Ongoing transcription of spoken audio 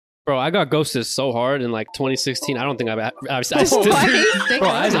Bro, I got ghosted so hard in like 2016. I don't think I still, Bro,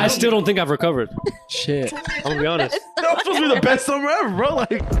 I still don't think I've recovered. Shit. I'm gonna be honest. That was supposed to be the best summer ever, bro.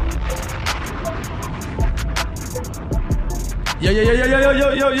 Like,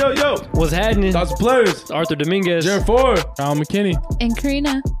 yo. What's happening? Thoughts and players. It's Arthur Dominguez. Jared Ford. Kyle McKinney. And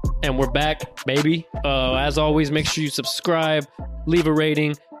Karina. And we're back, baby. As always, make sure you subscribe, leave a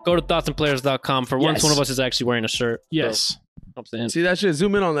rating, go to thoughtsandplayers.com. For once, one of us is actually wearing a shirt. Yes. So, I'm saying. See that shit?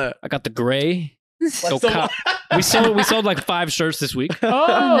 Zoom in on that. I got the gray. Go so- Kyle. We sold like 5 shirts this week.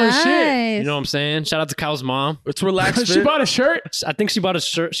 Oh, shit. You know what I'm saying? Shout out to Kyle's mom. It's relaxed. She fit. bought a shirt? I think she bought a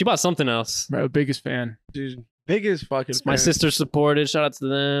shirt. She bought something else. Bro, biggest fan. Dude, biggest fucking. My fan. sister supported. Shout out to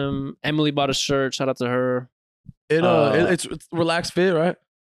them. Emily bought a shirt. Shout out to her. It's relaxed fit, right?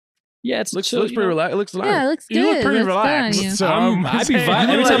 Yeah, it's Looks chill, pretty you know? relaxed. It looks nice. Yeah, it looks good. You look pretty Looks good on relaxed. you. So I be vibing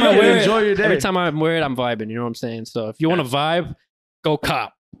every look time like I you wear enjoy it. your day. Every time I wear it, I'm vibing. You know what I'm saying? So if you want to vibe, go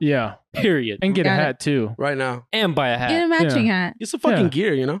cop. Yeah. Period. And get a Got it. hat, too. Right now. And buy a Get hat. a matching hat. It's a fucking Yeah.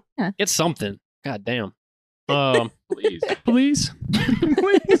 gear, you know? It's something. God damn. Please. Please.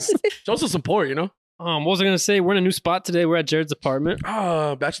 Please. Show some support, you know? What was I gonna say? We're in a new spot today. We're at Jared's apartment.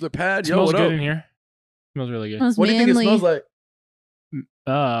 Bachelor pad. Yo, Smells what good up? in here. Smells really good. Smells What do you think it manly. smells like?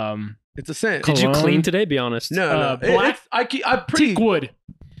 Um, It's a scent. Did you Cologne? clean today? Be honest. No. black I'm pretty. teak wood.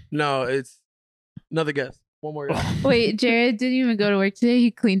 No, it's another guess. One more guess. Wait, Jared didn't even go to work today. He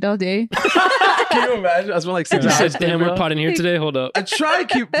cleaned all day. Can you imagine? I spent like 6 You hours. said, "Damn, we're bro. potting here today." Hold up. I try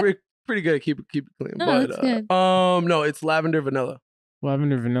to keep pretty good at keep it clean. No, but that's good. no, it's lavender vanilla.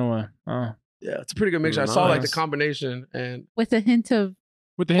 Lavender vanilla. Oh. Yeah, it's a pretty good mixture. I saw like the Nice. combination and With a hint of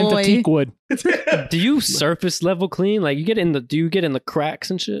With the hint Boy. of teak wood. Do you surface level clean? Like you get in the? Do you get in the cracks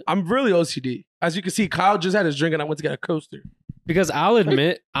and shit? I'm really OCD. As you can see, Kyle just had his drink and I went to get a coaster. Because I'll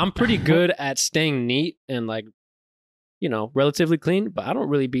admit, I'm pretty good at staying neat and like, you know, relatively clean. But I don't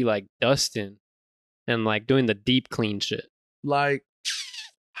really be like dusting and like doing the deep clean shit. Like,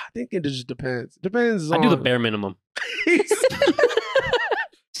 I think it just depends. It depends. I do the on- bare minimum.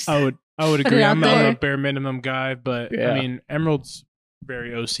 I would Put it agree. out I'm there. a bare minimum guy, but Yeah. I mean, Emerald's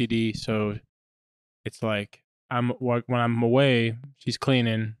very OCD, so it's like when I'm away, she's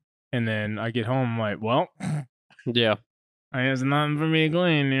cleaning, and then I get home, I'm like, well, Yeah. I guess nothing for me to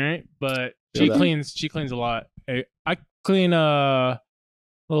clean, right? But Feel she that. cleans. She cleans a lot. I clean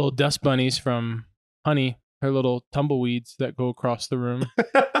little dust bunnies from Honey, her little tumbleweeds that go across the room.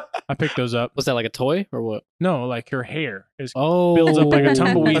 I pick those up. Was that like a toy or what? No, like her hair is Oh, builds up like a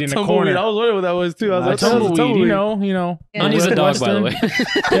tumbleweed in the Tumbleweed. corner. I was wondering what that was too. I was A like, that was a tumbleweed, tumbleweed. you know. Yeah. Honey's a dog, by the way.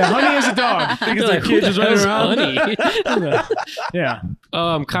 Yeah, Honey is a dog. think it's You're a kid who just the running hell's around? Honey? Yeah,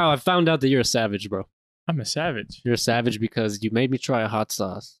 Kyle, I found out that you're a savage, bro. I'm a savage. You're a savage because you made me try a hot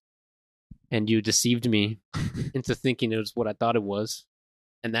sauce, and you deceived me into thinking it was what I thought it was,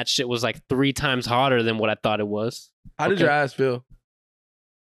 and that shit was like 3 times hotter than what I thought it was. How did Okay. your ass feel?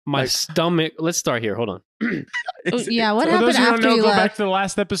 My Like- stomach. Let's start here. Hold on. yeah. What For happened those who don't after know, you go back left? to the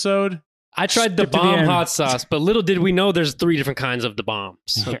last episode. I tried the Skip to the bomb end. hot sauce, but little did we know there's 3 different kinds of the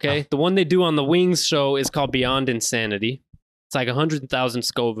bombs. Okay, the one they do on the Wings show is called Beyond Insanity. It's like 100,000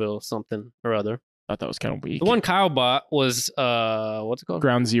 Scoville something or other. Thought that was kind of weak. The one Kyle bought was what's it called?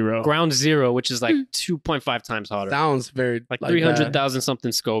 Ground Zero. Ground Zero, which is like 2.5 times hotter. Sounds very Like that. 300,000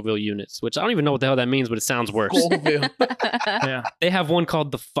 something Scoville units, which I don't even know what the hell that means, but it sounds worse. Scoville. Yeah. They have one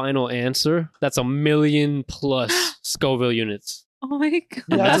called the Final Answer. That's 1 million plus Scoville units. Oh my god.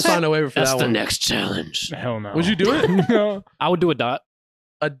 You have to find a way for That's that the one. next challenge. Hell no. Would you do it? No. I would do a dot.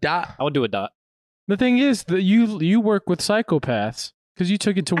 A dot. I would do a dot. The thing is that you work with psychopaths because you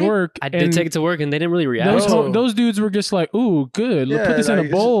took it to work. I did take it to work and they didn't really react. Those dudes were just like, "Ooh, good. Let's put this in a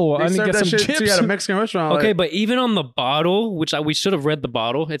like, bowl. they I need to serve get that some shit chips." to you at a Mexican restaurant. Okay, like, but even on the bottle, which we should have read the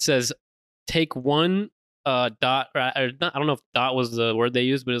bottle, it says take one dot. Or not, I don't know if dot was the word they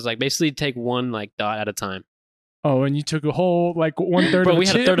used, but it's like basically take one like dot at a time. Oh, and you took a whole like 1/3 Bro, of a we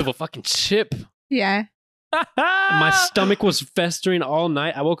had chip? a third of a fucking chip. Yeah. My stomach was festering all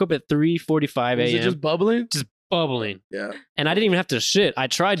night. I woke up at 3:45 was it a.m. just bubbling? bubbling, Yeah. and I didn't even have to shit. I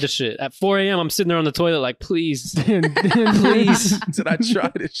tried to shit at 4 a.m. I'm sitting there on the toilet like, please, Please. Did I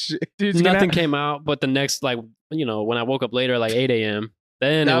try this shit? Dude's nothing gonna, came out. But the next, like, you know, when I woke up later, like 8 a.m.,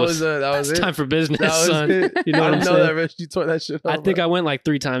 then That it was was that was it's it. time for business, That was son. it. You know I what I'm didn't know saying? that, Rich. You tore that shit. I think I went like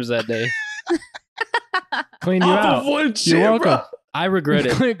 3 times that day. cleaned you off out. of one shit, You're welcome. bro. I regret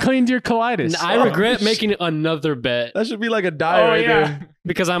it. Cleaned your colitis. I Oh, regret shit. making another bet That should be like a diet Oh right yeah. there.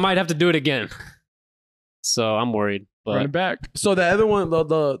 because I might have to do it again. So I'm worried. Run But it back. So the other one,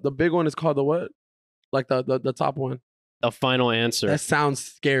 the big one is called the what? Like the top one. a final answer. That sounds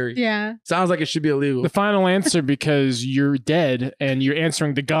scary. Yeah. Sounds like it should be illegal. The final answer because you're dead and you're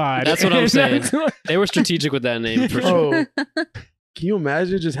answering to God. That's what I'm saying. That's- They were strategic with that name for sure. Bro, can you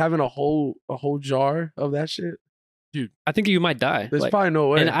imagine just having a whole jar of that shit? I think you might die. There's Like, probably no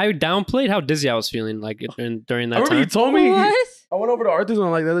way. and I downplayed how dizzy I was feeling like during I that remember he time. told me. What? I went over to Arthur's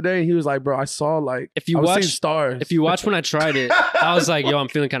one like the other day, and he was like, "Bro, I saw like If you I was seeing watch- stars." If you watch when I tried it, I was like, yo, I'm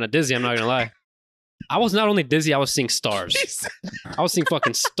feeling kind of dizzy. I'm not gonna lie. I was not only dizzy, I was seeing stars. I was seeing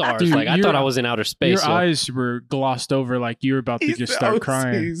fucking stars. Dude, like I your- thought I was in outer space. Your yo. eyes were glossed over like you were about to just start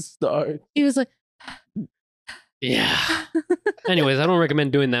crying. Stars. He was like, Yeah. Anyways, I don't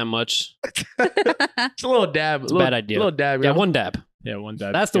recommend doing that much. It's a little dab. It's a bad idea. Little dab. Yeah, yo. one dab. Yeah, one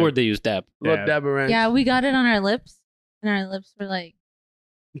dab. That's the word they use, dab. Little dab. dab around. yeah, we got it on our lips, and our lips were like,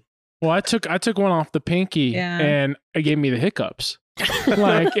 Well, I took one off the pinky, Yeah. and it gave me the hiccups.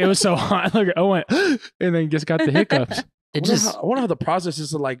 Like it was so hot. Like I went, and then just got the hiccups. It just I wonder how the process is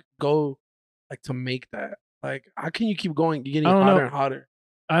to like go like to make that. Like, how can you keep going? You're getting I don't hotter know. and hotter.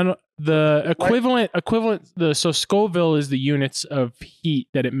 I don't. The equivalent. So Scoville is the units of heat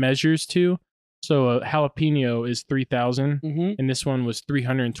that it measures to. So a jalapeno is 3,000, Mm-hmm. and this one was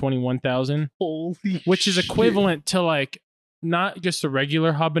 321,000, Holy, which is shit. equivalent to like not just a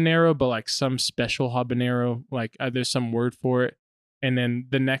regular habanero, but like some special habanero. Like there's some word for it, and then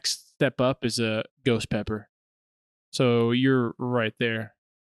the next step up is a ghost pepper. So you're right there,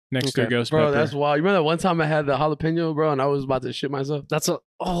 next to a Okay. ghost Bro, pepper. that's wild. You remember that one time I had the jalapeno, bro, and I was about to shit myself. that's a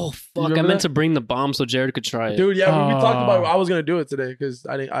oh fuck. I remember meant that? to bring the bomb so Jared could try it. Dude, yeah, we talked about Oh. I was gonna do it today because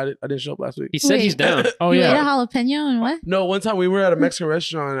I didn't show up last week. He said he's Wait. down. Oh you ate a yeah, jalapeno and what? No, one time we were at a Mexican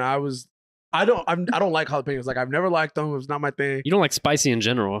restaurant and I don't like jalapenos. Like I've never liked them. It's not my thing. You don't like spicy in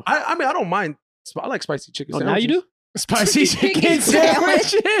general. I mean I don't mind. I like spicy chicken Oh, sandwiches. now you do? spicy chicken Chicken sandwich.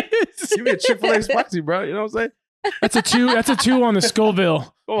 sandwiches. Give me a Chick-fil-A spicy, bro. You know what I'm saying? That's a two. That's a two on the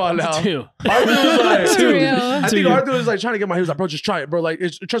Scoville. Come on That's now. a two. Arthur was like, That's dude, real. I think Dude. Arthur was like trying to get my. He was like, bro, just try it, bro. Like,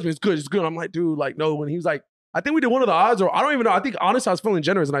 trust me, it's good. It's good. I'm like, dude, like, no. When he was like, I think we did one of the odds, or I don't even know. I think honestly, I was feeling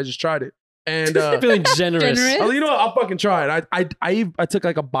generous, and I just tried it. And Feeling generous. Generous? I was like, you know what? I'll fucking try it. I took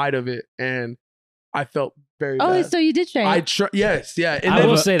like a bite of it, and I felt very Oh, bad. so you did try it. Yes, yeah. And I then,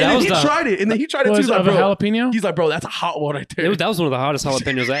 will say that and then was he the- tried it, and then he tried it too. Was He's like, of a bro, jalapeno? he's like, bro, that's a hot one right there. That was one of the hottest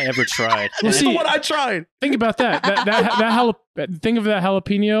jalapenos I ever tried. Well, That's see- the one I tried. Think about that. Think of that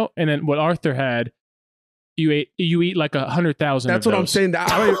jalapeno, and then what Arthur had. You eat like 100,000. That's of what I'm those. saying.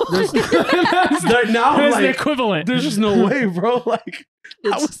 I mean, there's, That's now I'm the like, equivalent. there's just no way, bro. Like,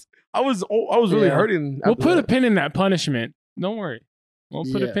 I was really Yeah. hurting. We'll after put a that. pin in that punishment. Don't worry. We'll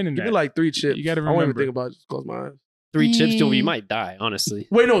put a Yeah. pin in Give that. me like 3 chips. You gotta I won't even remember. think about it. Just close my eyes. 3 chips, Joe, you Mm. might die, honestly.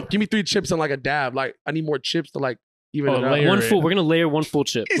 Wait, no. Give me 3 chips and like a dab. Like, I need more chips to like even Oh, it out. layer One it. full. We're gonna layer one full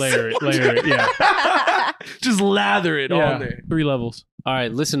chip. Layer it, yeah. Just lather it Yeah, on there. 3 levels. All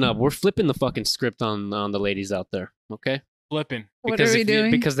right, listen up. We're flipping the fucking script on the ladies out there. Okay. Flipping. What Because are we if you-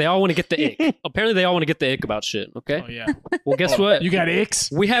 doing? because they all want to get the ick. Apparently, they all want to get the ick about shit. Okay. Oh yeah. Well, guess what? You got icks.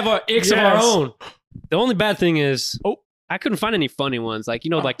 We have our icks of our Yes. own. The only bad thing is, Oh. I couldn't find any funny ones. Like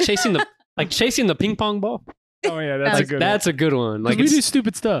like chasing the ping pong ball. Oh yeah, that's a Like, good. That's a good one. Like Like we do it's,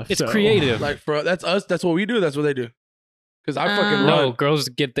 stupid stuff. it's so. creative. Like, for that's us. That's what we do. That's what they do. Because I fucking no, run. girls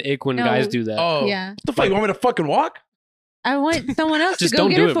get the ick when No. guys do that. Oh, Yeah. What the fuck? You want me to fucking walk? I want someone else Just to go don't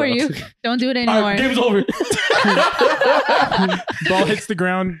get do it it, for bro. you. Don't do it All anymore. right, game's over. Ball hits the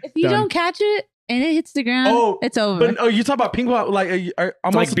ground. If you done. don't catch it and it hits the ground, Oh, it's over. But you talk about ping pong. Like, I'm Like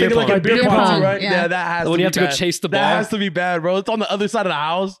also beer thinking like pong. a beer Beer pong, pong, right? yeah. Yeah, that has when to you have be to go bad. chase the That ball, has to be bad, bro. It's on the other side of the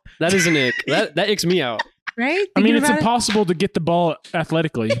house. that is an ick. That icks me out. right? I mean, Thinking it's about it? impossible to get the ball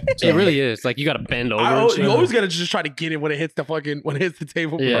athletically. so- It really is. Like you got to bend over. and shit. You always gotta just try to get it when it hits the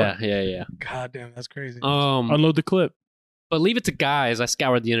table. Bro. Yeah. God damn, that's crazy. Unload the clip. But leave it to guys. I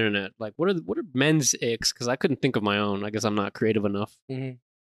scoured the internet. Like, what are men's icks? Because I couldn't think of my own. I guess I'm not creative enough. Mhm.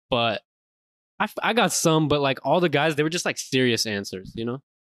 But I got some. But like all the guys, they were just like serious answers, you know.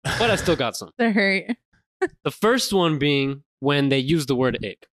 But I still got some. The hurt. The first one being when they use the word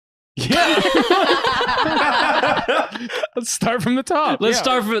ick. Yeah. Let's start from the top. Let's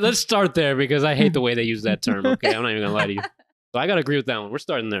Yeah. let's start there because I hate the way they use that term. Okay, I'm not even gonna lie to you. So I gotta agree with that one. We're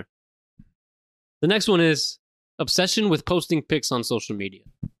starting there. The next one is obsession with posting pics on social media.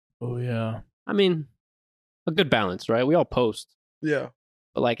 Oh yeah. I mean, a good balance, right? We all post, Yeah.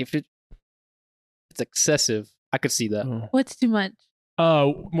 but like if it's excessive, I could see that. Oh. What's too much?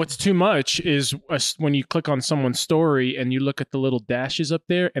 What's too much is when you click on someone's story and you look at the little dashes up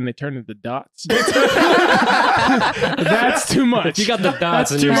there and they turn into dots. That's too much. If you got the dots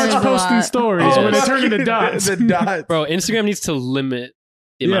That's and too you're much That's a posting lot. stories Oh, when they turn into dots. The dots. bro, Instagram needs to limit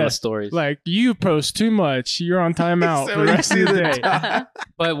the amount Yeah, of stories. Like, you post too much. You're on timeout So for the you rest see of the the day. time.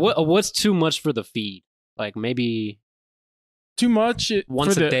 but what's too much for the feed? Like maybe Too much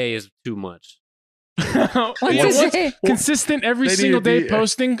once for a the, day is too much. Once Yeah, a what's day. consistent every They need single to day be-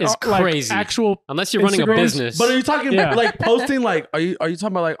 posting It's like crazy. actual. Unless you're running a Instagrams? business. But are you talking Yeah. like posting? Like, are you talking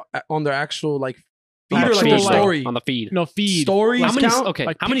about like on their actual like feed on or the like feed, a bro, story? on the feed. No feed. Stories How many? count? Okay,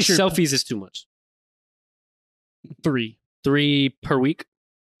 Like how many picture- selfies is too much? 3 3 per week,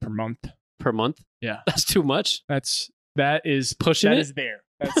 per month. per month. Yeah. That's too much. That is Pushing that it? is there.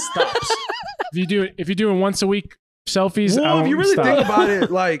 That stops. if you're doing once a week selfies, I Well, if you won't really stop. think about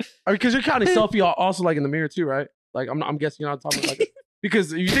it, like, because you're counting selfie also like in the mirror too, right? Like, I'm guessing you're not talking like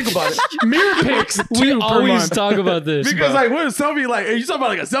because if you think about it, mirror pics. We 2 per always month. talk about this. because bro. like what is selfie like? Are you talking about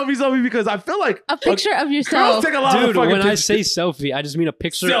like a selfie? Because I feel like A picture of girls yourself. take a lot of Dude, fucking when I pictures. say selfie, I just mean a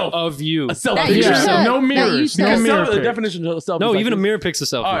picture Self. of you. a selfie, That picture. you Yeah, took. so no That you mirrors, no took. Because mirror the pics. definition of selfie. No, is even a like mirror pic's a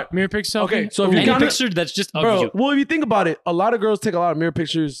selfie. All right. Mirror pic selfie. Okay, so if you Any count it- picture that's just of Bro, you. well, if you think about it, a lot of girls take a lot of mirror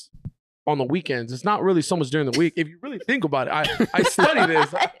pictures on the weekends. It's not really so much during the week. If you really think about it, I study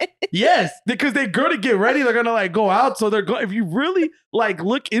this. Yes, because they're gonna get ready. They're gonna like go out. So they're going. If you really like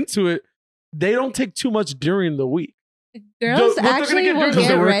look into it, they don't take too much during the week. Girls What they're gonna actually get will done is get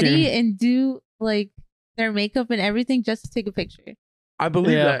they're ready working. and do like their makeup and everything just to take a picture, I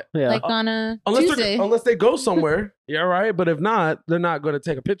believe that. Yeah. like on a Unless Tuesday. unless they go somewhere, yeah, right. But if not, they're not going to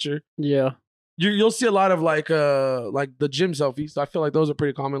take a picture. Yeah, You'll see a lot of like the gym selfies. I feel like those are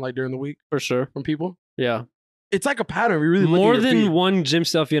pretty common like during the week for sure. from people. Yeah. It's like a pattern. We really look More at your than feed. one gym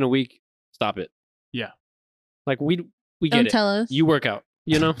selfie in a week. Stop it. Yeah. Like we get Don't it. tell us. You work out.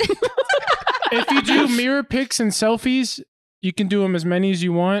 You know. If you do mirror pics and selfies, you can do them as many as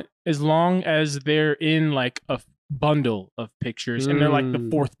you want, as long as they're in like a bundle of pictures, and they're like the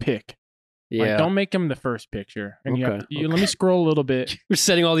Mm. 4th pic. Yeah. Like, don't make them the first picture. And you have Okay, to, let me scroll a little bit. We're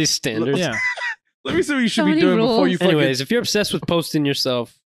setting all these standards. Yeah. Let me see what you should So be many doing before you rules. fucking. Anyways, if you're obsessed with posting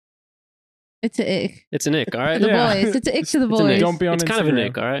yourself, It's an ick it's an ick. All right. to the Yeah. boys. It's an ick to the It's an ick. boys. Don't be on It's kind of an Instagram.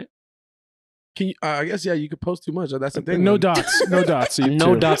 ick. All right. Can you, I guess yeah, you could post too much. That's the thing. No man. dots. No dots. You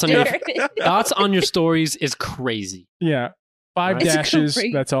No too. dots on your dots on your stories is crazy. Yeah. 5 It's dashes.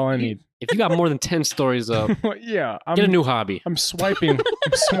 crazy. That's all I need. If you got more than 10 stories up, Yeah. get a new hobby. I'm swiping.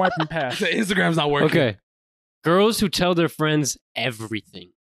 I'm swiping past. The Instagram's not working. Okay. Girls who tell their friends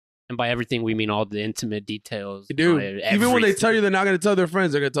everything. And by everything, we mean all the intimate details. Dude, even when they tell you they're not going to tell their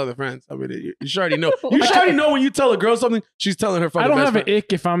friends, they're going to tell their friends. I mean, you should already know. You should already know when you tell a girl something, she's telling her fucking I don't best have an friend.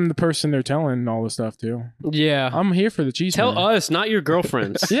 ick if I'm the person they're telling all the stuff to. Yeah. I'm here for the cheese. Tell man. us, not your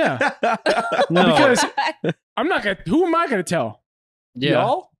girlfriends. Yeah. No. Because I'm not gonna. Who am I gonna tell? yeah.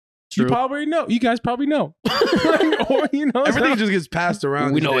 Y'all? True. You probably know. You guys probably know. Or, you know, Everything so- just gets passed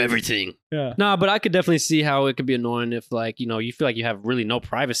around. We these know days. everything. Yeah. Nah, but I could definitely see how it could be annoying if, like, you know, you feel like you have really no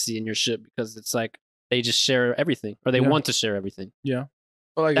privacy in your shit because it's like they just share everything or they Yeah. want to share everything. But,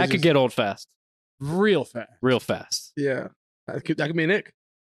 like, That it's could just- get old fast, Real fast. real fast. Yeah. That could be an ick.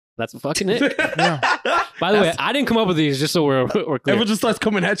 That's fucking it. Yeah. By the way, I didn't come up with these just so we're clear. Everyone just starts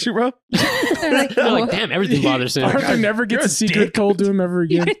coming at you, bro. They're like, They're like, "Oh." damn, everything bothers him. Arthur never You're gets a a secret dick. cold to him ever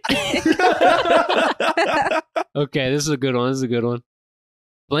again. Okay, this is a good one. This is a good one.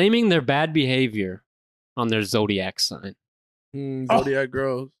 Blaming their bad behavior on their zodiac sign. Zodiac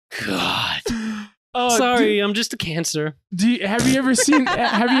girls. God. Oh, Sorry, I'm just a Cancer. Have you ever seen?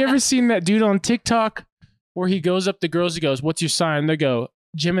 Have you ever seen that dude on TikTok where he goes up to girls? He goes, "What's your sign?" They go,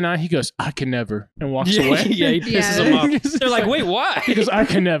 "Gemini." He goes, "I can never," and walks Yeah, away. yeah, he pisses Yeah. them off. It's They're like, like- wait, why? He goes, "I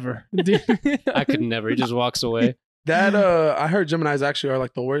can never." I could never. He just walks away. That I heard Geminis actually are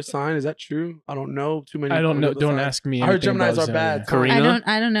like the worst sign. Is that true? I don't know too many. I don't know. of the Don't signs. ask me. I heard anything Geminis about are bad. Zodiac. Karina?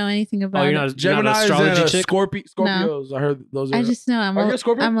 I don't know anything about Oh, you're it. not, you're not an Gemini's astrology and chick? Scorpios. I heard those are. I just know I'm Are you a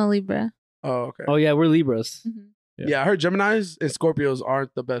Scorpio? I'm a Libra. oh, okay. Oh, yeah, we're Libras. Mhm. Yeah, I heard Geminis and Scorpios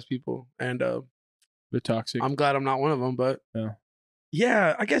aren't the best people, and They're toxic. I'm glad I'm not one of them. But Yeah.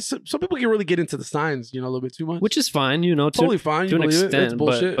 yeah, I guess some people can really get into the signs, a little bit too much. Which is fine, you know, totally fine. to You an believe it. It's extent,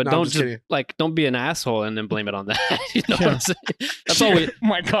 bullshit. but No, I'm don't just just kidding. like don't be an asshole and then blame it on that. You know Yeah. what I'm saying? That's all we. Oh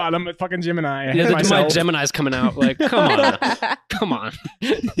my god, I'm a fucking Gemini. I Yeah, hate my myself. Gemini's coming out. Like, come on, come on.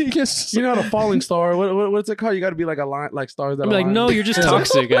 Yes. You're not a falling star. What's it called? You got to be like a line, like stars that. I'm like, align. no, you're just Yeah.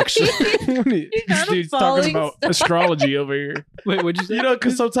 toxic. Actually, This not a dude's falling talking about star. astrology over here. wait, what'd you say? You know,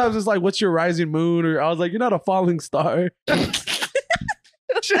 because sometimes it's like, what's your rising moon? Or I was like, you're not a falling star.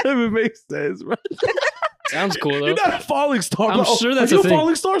 Shouldn't even make sense, bro. Sounds cool though. You're not a falling star. I'm Like, sure that's are you a a thing.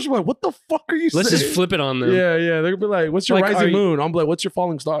 falling star? She's like, what the fuck are you Let's saying? just flip it on them. Yeah, yeah. They're gonna be like, what's your Like, are rising you- moon? I'm like, what's your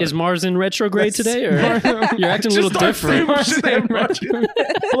falling star? Is Mars in retrograde That's- today, or you're acting a little Just start different? saying shit that Russian.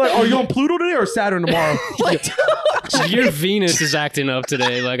 Like, are you on Pluto today or Saturn tomorrow? Your Venus is acting up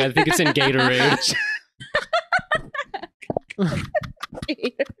today. Like I think it's in Gatorade.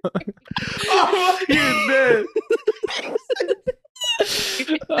 Oh, you're dead.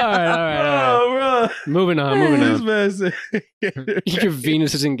 All right. Oh, bro. Moving on. This man said- Your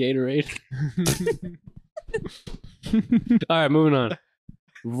Venus is in Gatorade. All right, moving on.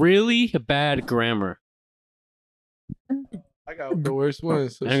 Really bad grammar. I got the worst one.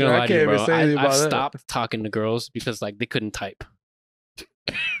 So I'm shit, gonna I lie to can't you, even bro. say anything I've about that. stopped talking to girls because like they couldn't type.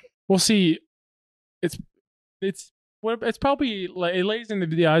 Well, see, it's probably like it lays into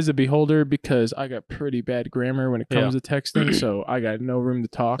the eyes of the beholder because I got pretty bad grammar when it comes to texting, so I got no room to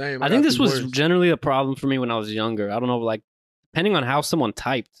talk. Damn, I think got this the was worst. generally a problem for me when I was younger. I don't know, like depending on how someone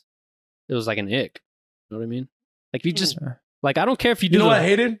typed, it was like an ick. You know what I mean? Like if you just like I don't care if you do You know the, what I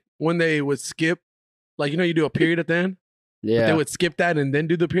hated? When they would skip, like, you know, you do a period at the end. yeah, They would skip that and then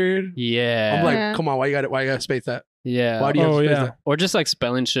do the period. yeah, I'm like, Yeah. come on, why you got to space that? yeah. Why do you have Oh, to space yeah. that? Or just like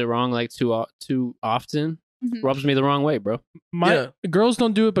spelling shit wrong like too often Mhm. rubs me the wrong way, bro. My girls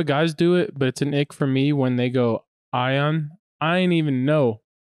don't do it, but guys do it. But it's an ick for me when they go ion. I ain't even know.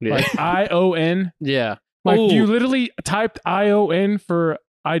 Yeah, Like ION. yeah. Like Ooh. you literally typed ION for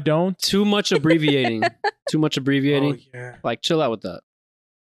I don't. Too much abbreviating. Too much abbreviating. Oh, yeah. Like chill out with that.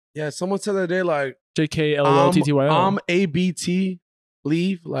 Yeah, someone said the other day, like, JKLLTTYO. I'm ABT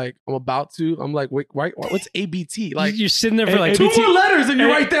leave. Like, I'm about to. I'm like, wait, what's ABT? Like, You're sitting there for like two ABT more letters and you're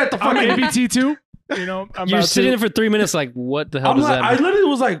right there at the I'm front. ABT too. You know, I'm you're about sitting to. there for 3 minutes. Like, what the hell I'm does like, that I mean? literally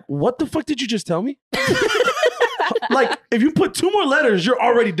was like, what the fuck did you just tell me? Like, if you put two more letters, you're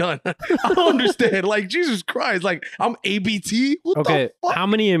already done. I don't understand. Like, Jesus Christ. Like, I'm ABT? What Okay, the fuck? how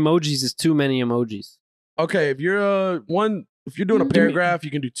many emojis is too many emojis? Okay, if you're if you're doing a paragraph,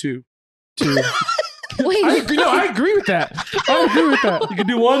 you can do two. Wait, I agree with that. I agree with that. You can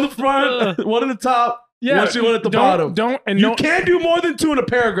do one in the front, one in the top, Yeah, one at the don't- bottom. Don't and You don't, can't do more than two in a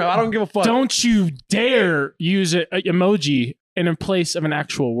paragraph. I don't give a fuck. don't you dare use a emoji in place of an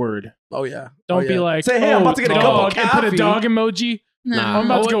actual word. Oh yeah. Don't Oh, be yeah. like, say, hey, I'm about to get a cup dog, of and put a coffee. dog emoji. no. Nah.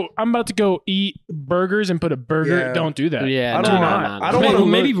 I'm about to go eat burgers and put a burger. Yeah. Don't do that. Yeah, I no, don't no, want- no, no. I don't maybe, wanna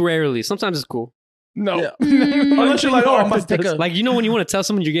maybe rarely. Sometimes it's cool. No. Yeah. Mm. Unless you're like, oh, I'm about to take a. Like you know when you want to tell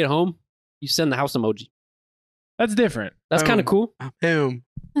someone you get home, you send the house emoji. That's different. That's kind of cool. Him.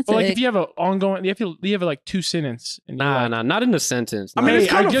 That's But like it. if you have an ongoing, you have like two sentence. And you're Nah, like, nah, not in a sentence. I mean, Hey,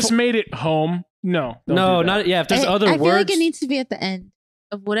 it's I kinda just fu- made it home. No. don't no, do that. not yeah. If there's other I feel words, like it needs to be at the end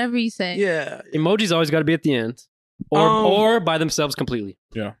of whatever you say. Yeah. emojis always got to be at the end, or by themselves completely.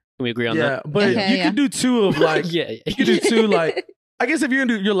 Yeah. Can we agree on Yeah. that? But Okay, you yeah. can do two of like. Yeah, You can do two like. I guess if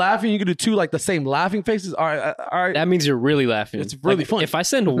you're laughing, you can do two like the same laughing faces. All right. All right. that means you're really laughing. It's really Like, funny. If I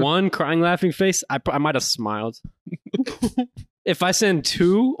send one crying laughing face, I might have smiled. If I send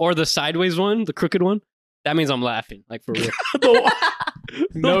two or the sideways one, the crooked one, that means I'm laughing. Like for real.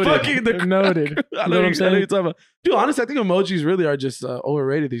 Noted. Noted. I You know what I'm I know saying? you're talking about. Dude, honestly, I think emojis really are just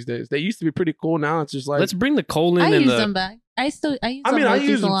overrated these days. They used to be pretty cool. Now it's just like. Let's bring the colon I and use the. them back. I use I mean, I emojis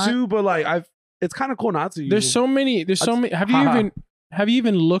use a them lot. too, but like it's kind of cool not to use There's them. so many. There's so many. Have you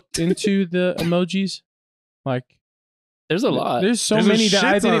even looked into the emojis? Like There's a lot. there's so There's a many that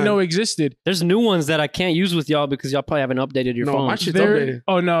I shit didn't ton. know existed. There's new ones that I can't use with y'all because y'all probably haven't updated your No, phone. my shit's There- updated.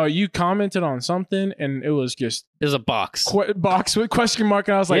 Oh no, you commented on something and it was just There's a box. box with question mark,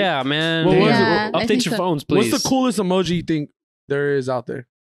 and I was like, yeah, man. What was it? Yeah, I Update think your so. phones, please. What's the coolest emoji you think there is out there?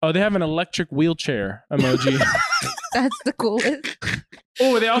 oh, they have an electric wheelchair emoji. That's the coolest.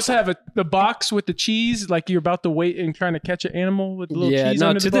 Oh, they also have the box with the cheese, like you're about to wait and trying to catch an animal with the little Yeah, cheese no.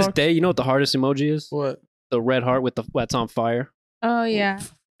 under To the this box. day, you know what the hardest emoji is? What? The red heart with the that's on fire. Oh yeah.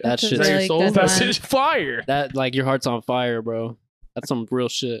 That That's a shit's your really soul? good That's one. just fire. that like your heart's on fire, bro. That's some real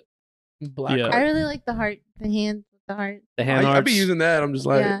shit. Black Yeah. heart. I really like the heart, the hand with the heart. The hand I hearts. be using that. I'm just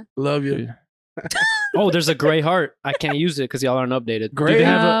like, Yeah. love you. Dude. Oh, there's a gray heart. I can't use it because y'all aren't updated. Gray. Dude, they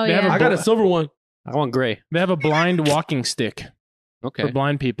have Oh, a, they have yeah. a I got a bl- silver one. I want gray. they have a blind walking stick Okay. for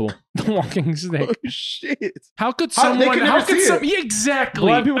blind people. The walking stick. Oh shit! How could How- they someone? can How never could see some? it. Yeah, exactly.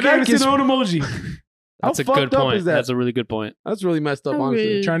 Blind people can't That even is see their own emoji. That's a How good fucked up point. is that? That's a really good point. That's really messed up, How honestly.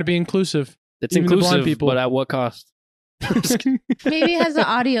 rude. trying to be inclusive. It's Even the blind inclusive, people. but at what cost? Maybe it has an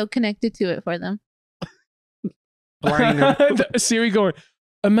audio connected to it for them. Blinding them. The Siri going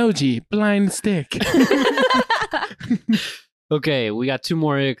emoji blind stick. Okay, we got two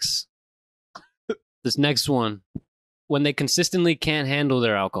more icks. This next one, when they consistently can't handle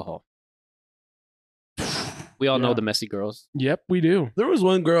their alcohol. We all know Yeah. the messy girls. Yep, we do. There was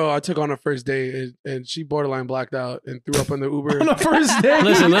one girl I took on a first date, and she borderline blacked out and threw up on the Uber. On the first day.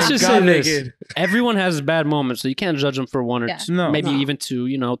 Listen, let's and just got say this. naked. Everyone has bad moments, so you can't judge them for one or Yeah. two, No. maybe No. even two,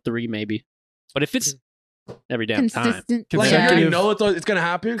 3 maybe. But if it's every damn time, Consistent. Like, Like Yeah. you already Consecutive. know it's gonna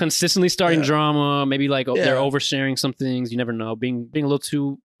happen. consistently starting Yeah. drama, maybe like Yeah. they're oversharing some things, you never know, being a little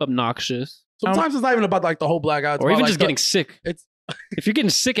too obnoxious, Sometimes it's not even about like the whole blackout. It's or about, even like, just the- getting sick. It's If you're getting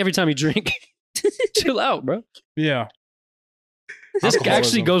sick every time you drink, chill out, bro. Yeah. This Alcoholism.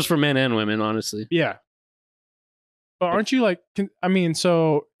 actually goes for men and women, honestly. Yeah. But aren't you like?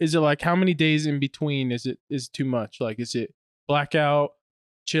 So is it like how many days in between is too much? Like, is it blackout,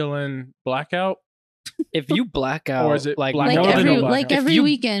 chilling, blackout? If you black out, Or is it like black Like out? more or than no every blackout? like If every you-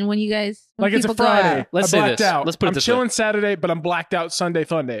 weekend when you guys when Like it's a people go out. Friday. Let's I say blacked this. out. Let's put it I'm this way. chilling Saturday, but I'm blacked out Sunday,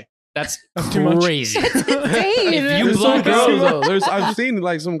 fun day. that's too much. crazy. Insane. If you There's some black out- girls though. I've seen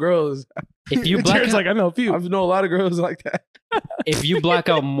like some girls. If you black Jared's out, like, I know a few. I've known a lot of girls like that. if you black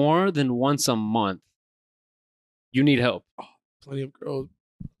out more than once a month, you need help. Plenty of girls.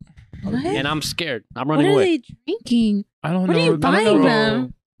 What? And I'm scared. I'm What running are away. they drinking? I don't What know. are you I don't buying know.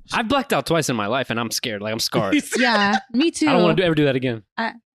 them? I've blacked out twice in my life, and I'm scared. Like I'm scarred. Yeah, me too. I don't want to ever do that again.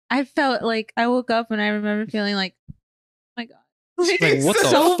 I felt like I woke up and I remember feeling like, oh my god, Like what the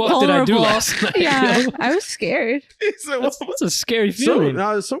so fuck did I do vulnerable. last night? Yeah, I was scared. That's a scary So feeling.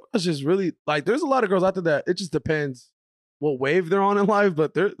 now some girls just really like. There's a lot of girls out there that it just depends what wave they're on in life.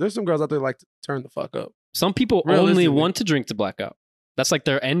 But there's some girls out there like to turn the fuck up. Some people only Realistically. want to drink to blackout. That's like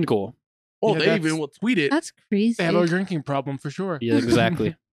their end goal. Oh, Yeah, they that's- even will tweet it. That's crazy. They have a drinking problem for sure. Yeah,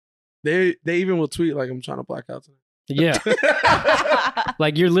 exactly. They even will tweet like I'm trying to black out Yeah, tonight.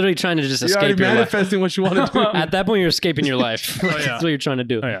 like you're literally trying to just You're already escape your life. manifesting what you want to do. At that point, you're escaping your life. Oh, yeah. That's what you're trying to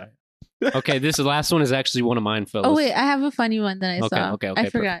do. Oh yeah. Okay, this last one is actually one of mine, fellas. Oh wait, I have a funny one that I Okay, saw. okay. I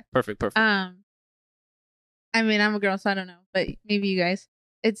forgot. Perfect. I mean, I'm a girl, so I don't know, but maybe you guys.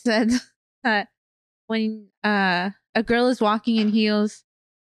 It said that when a girl is walking in heels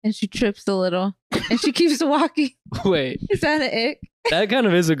and she trips a little and she keeps walking, Wait, is that an ick? that kind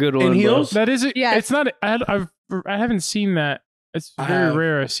of is a good one. bro. heels? That is it. Yes. It's not. I haven't seen that. It's I very have.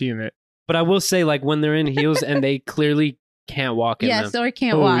 rare. I've seen it. But I will say, like when they're in heels and they clearly can't walk in Yes, them, or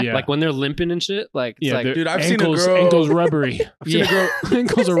can't Oh, walk. yeah. like when they're limping and shit. Like it's Yeah, like, Dude, I've seen a ankles, girl- ankles rubbery. I've seen a girl.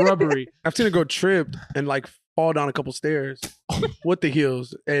 ankles are rubbery. I've seen a girl tripped and like fall down a couple stairs with the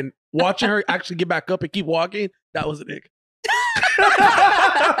heels, and watching her actually get back up and keep walking. That was an ick.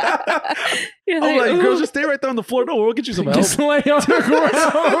 You're I'm like, "Ooh, girl, just stay right there on the floor. No, we'll get you some help. Just lay on the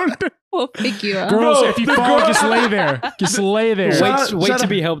ground. we'll pick you up." Girls, Bro, if you the fall, girl- just lay there. Just lay there. Shout wait, out- wait shout to out-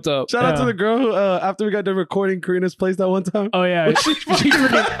 be helped up. Shout out to Yeah. the girl who, after we got done recording Karina's place that one time. Oh yeah, she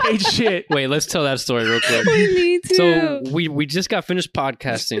freaking ate shit. Wait, let's tell that story real quick. We need to. So we just got finished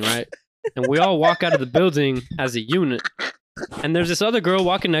podcasting, right? And we all walk out of the building as a unit. And there's this other girl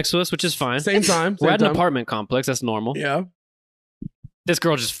walking next to us, which is fine. Same time. We're same at an time. apartment complex. That's normal. Yeah. This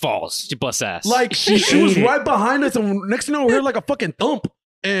girl just falls. She busts ass. Like she was right behind us, and next thing you know, we heard like a fucking thump,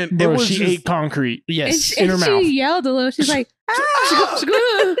 and Bro, it was she just, ate concrete. and yes. she, in her and mouth. she yelled a little. She's like,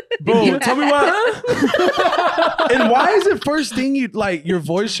 "Ah!" Bro, tell me what. And why is it first thing you like your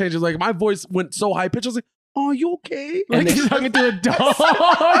voice changes? Like my voice went so high pitched. I was like, "Oh, you okay?" Like And he's talking to a I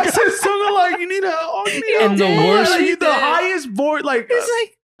dog. said something like, "You need help." Oh, you need And help. the worst- like, the highest voice, like, It's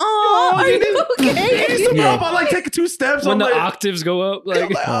like, "Oh, are you you need- you okay?" need some Yeah. help. I like take 2 steps. When I'm the like, octaves go up, I'm like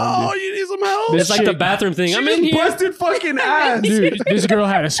like, oh, you need some help. This it's like the chick- bathroom thing. She I'm just in here. busted fucking ass. Dude, this girl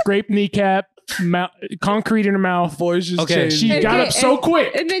had a scraped kneecap, concrete in her mouth. Voice just Okay, changed. She got Okay, up so and-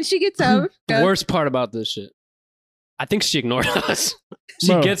 quick. And then she gets up. The worst part about this shit, I think she ignored us. She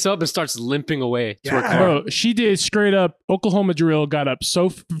Bro. gets up and starts limping away to her Yeah. car. Bro, she did straight up Oklahoma drill, got up so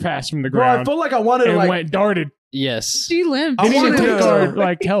fast from the Bro, I ground felt like I wanted to and like. went darted. Yes. She limped. I Didn't even wanted take to- our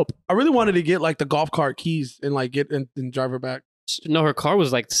like help. I really wanted to get like the golf cart keys and like get and drive her back. No, her car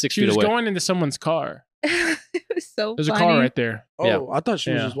was like 6 She feet was away. going into someone's car. it was so There's funny. a car right there. Oh, Yeah. I thought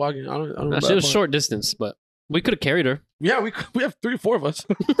she was Yeah. just walking. I don't know. Nah, about she was that part. short distance, but we could have carried her. Yeah, we have 3 or 4 of us.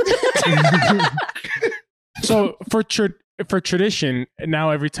 So for tradition, now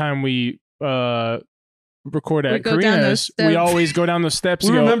every time we record We at go down those Karina's, we steps. always go down those steps. We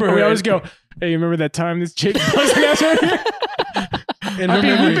and go- remember and we her. always go, "Hey, remember that time this chick busted ass right here?" And I mean,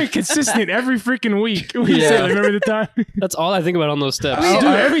 remember- we've been consistent every freaking week. We Yeah. say, "Remember the time?" That's all I think about on those steps. We do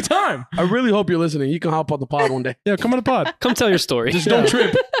it every time. I really hope you're listening. You can hop on the pod one day. Yeah, come on the pod. Come tell your story. Just don't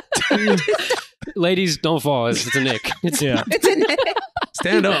trip. Ladies, don't fall. It's a nick. It's, Yeah. It's in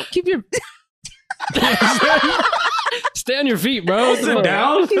Stand up. Keep your stay on your feet, bro. Sit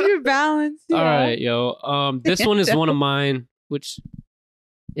down. keep your balance. All yeah. right, yo. This one is one of mine, which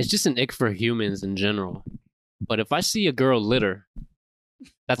is just an ick for humans in general. But if I see a girl litter,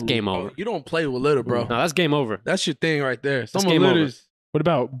 that's game Oh, over. you don't play with litter, bro. No, that's game over. That's your thing right there. Someone game over. litters. What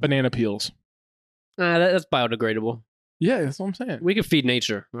about banana peels? Nah, that's biodegradable. Yeah, that's what I'm saying. We can feed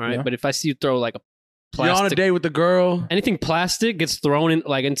nature, all right? Yeah. But if I see you throw like a You're on a plastic, date with the girl. anything plastic gets thrown in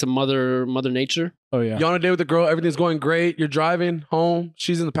like into mother nature. Oh yeah. You're on a date with the girl. Everything's going great. You're driving home.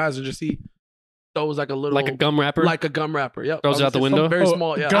 She's in the passenger seat. Throws like a little, Like a gum wrapper. like a gum wrapper. Yep. Throws it I out the would say something window? Very Oh,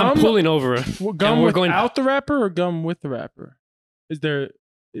 small. Yeah. gum? I'm pulling over. Well, gum we're without going- the wrapper or gum with the wrapper? Is that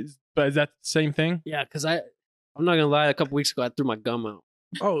the same thing? Yeah, because I'm not gonna lie. A couple weeks ago, I threw my gum out.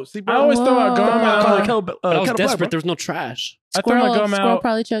 Oh, see, I bro. always throw out Whoa. gum out. But I was desperate. There was no trash. I throw my Squirrel, gum squirrel out.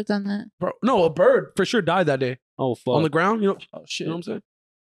 probably choked on that. Bro, no, a bird for sure died that day Oh fuck! on the ground. You Oh know shit, what I'm saying?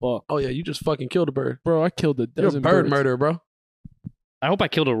 Fuck. Oh yeah, you just fucking killed a bird. bro! I killed a You're a dozen bird birds. murderer, bro. I hope I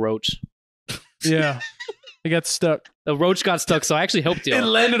killed a roach. Yeah, it got stuck. The roach got stuck, so I actually helped It you.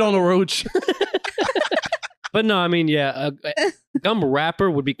 landed on a roach. But no, I mean, yeah, a gum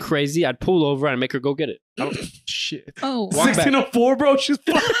wrapper would be crazy. I'd pull over and make her go get it. Shit. Oh, Walk back. 1604, bro. She's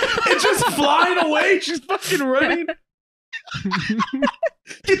it's just flying away. She's fucking running.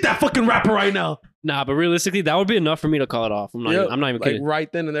 Get that fucking wrapper right now. Nah, but realistically, that would be enough for me to call it off. I'm not. Yep. I'm not even Like kidding.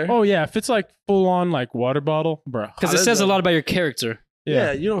 right then and there. Oh yeah, if it's like full on like water bottle, bro. Because it says a lot about your character.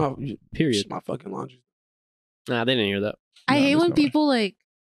 yeah. You don't have Period. my fucking laundry. Nah, they didn't hear that. I No, hate there's when no way. people like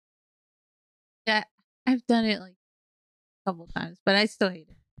that. I've done it like a couple times, but I still hate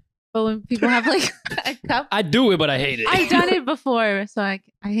it. But when people have like a cup, I do it, but I hate it. I've done it before, so I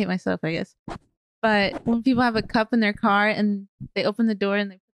hate myself, I guess. But when people have a cup in their car and they open the door and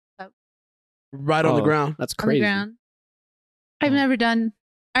they put Right on the Oh, ground. That's it on the crazy. ground, I've Oh. never done.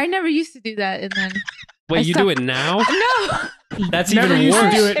 I never used to do that, and then Wait, I you stopped- do it now? no. That's Never even used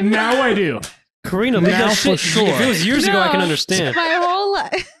worse. to do it. Now I do. Karina, leave Now that for shit. sure. If it was years ago, I can No. understand. My whole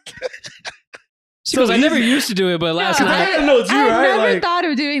life. She goes, I never used to do it, but last No, night. I know it's you, I've right? never Like- thought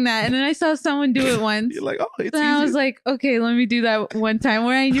of doing that, and then I saw someone do it once. You're like, oh, it's And I easy. was like, okay, let me do that one time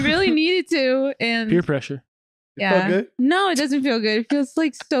where I really needed to, and Peer pressure. It felt yeah, good? no, it doesn't feel good. It feels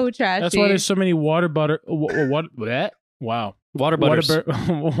like so trashy. That's why there's so many water butter. What? Wow. Water butters.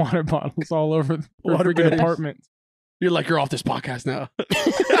 Water bottles all over the Water freaking butters. apartment. You're like, you're off this podcast now.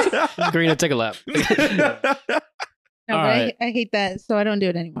 Karina, take a lap. No, but Alright. I hate that, so I don't do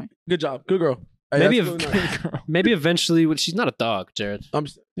it anymore. Good job. Good girl. Hey, Maybe that's if- really nice. Maybe eventually, she's not a dog, Jared.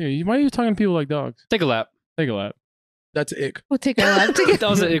 Yeah, why are you talking to people like dogs? Take a lap. Take a lap. That's an ick. We'll take our lap together. That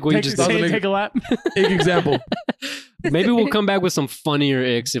was an ick. What you Take, just that was did. a big- take a lap. Ick example. Maybe we'll come back with some funnier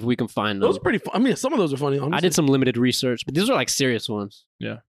icks if we can find them. Those are pretty fun. I mean, some of those are funny. Honestly. I did some limited research, but these are like serious ones.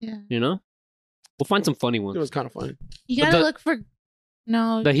 Yeah, You know, we'll find some funny It ones. was kind of funny. you But gotta the- look for.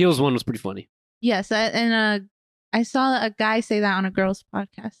 No, The heels one was pretty funny. yes, I saw a guy say that on a girl's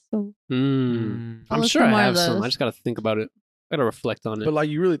podcast. So Mm. I'll I'm look sure for I more of have some. those. I just got to think about it. I got to reflect on it. But like,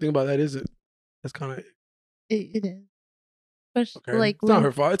 you really think about that, is it? That's kind of it is. But okay. like it's not when-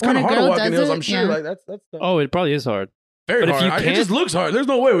 her fault. It's when kind of a hard to girl walk in does hills. it, I'm sure. yeah. Like that's Oh, it probably is hard. very but if hard. you It can't- just looks hard. There's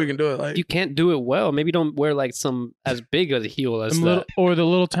no way we can do it. Like You can't do it well. Maybe don't wear like some as big as a heel as Them that. little, or the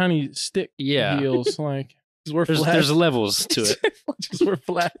little tiny stick Yeah. heels. Like just wear There's flats. levels to it. just wear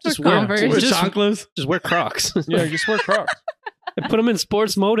flats. Or Just wear, Converse. Wear just, chanclas. just wear Crocs. yeah, just wear Crocs. And put them in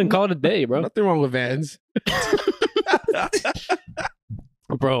sports mode and call it a day, bro. Nothing wrong with Vans.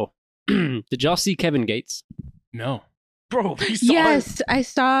 Bro, did y'all see Kevin Gates? No. Bro, we saw yes, I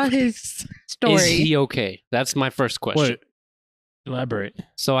saw his story. Is he okay? That's my first question. Wait. Elaborate.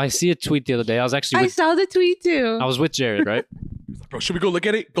 So I see a tweet the other day. I was actually I with, saw the tweet too. I was with Jared, right? it. Bro, should we go look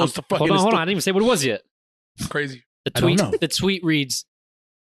at it? Goes to fucking. Hold on. I didn't even say what it was yet. It's crazy. The I don't tweet, know. the tweet reads,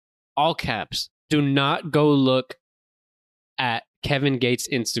 all caps, do not go look at Kevin Gates'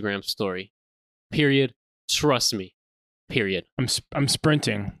 Instagram story. Period. Trust me. Period. I'm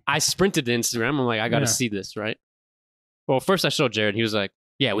sprinting. I sprinted to Instagram. I'm like, I got to Yeah. see this, right? Well, first I showed Jared. He was like,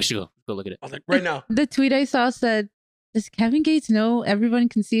 yeah, we should go look at it. I was like, right now. The tweet I saw said, "Does Kevin Gates know everyone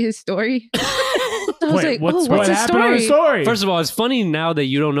can see his story?" I was Wait, like, what's "Oh, what's what his happened on story?" the story? First of all, it's funny now that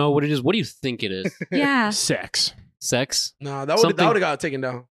you don't know what it is. What do you think it is? Yeah, Sex. Sex? Nah, that would Something- have got taken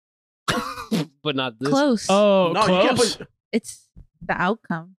down. But not this. close. Oh, No, you can't close. put. It's the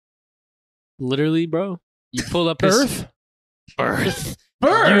outcome. Literally, bro. You pull up his Birth. birth.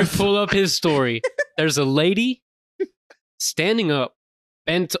 Birth. You pull up his story. There's a lady standing up,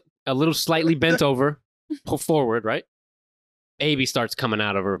 bent a little slightly bent over, pull forward, right? Baby starts coming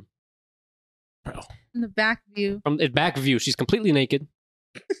out of her In the back view. from the back view. She's completely naked,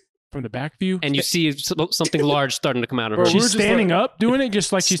 From the back view. and you see something large starting to come out of her, Bro, She's we're just standing like- up, doing it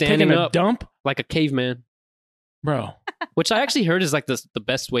just like she's Standing taking a up. dump, like a caveman. bro. Which I actually heard is like the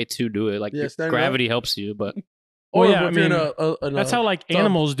best way to do it. Like Yeah, standing gravity helps you, but Or Well, yeah, if you're in I a That's how like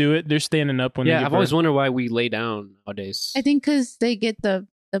animals do it. They're standing up when they Yeah, give I've always birth. wondered why we lay down nowadays. I think because they get the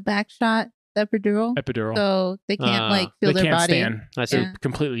back shot, the epidural, epidural. so they can't like they feel their can't body. stand. I see. Yeah.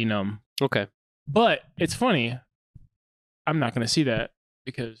 Completely numb. Okay. But it's funny. I'm not going to see that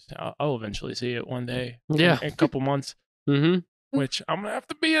because I'll eventually see it one day. Yeah. In a couple months, Mm-hmm. which I'm going to have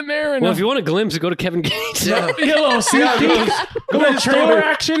to be in there. And Well, if you want a glimpse, go to Kevin Gates. Yeah. be a little sneak Yeah, peek, go a to little the trailer store.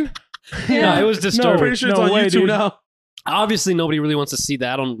 action. No, it was disturbing. Pretty sure it's No on way, YouTube dude. now. Obviously, nobody really wants to see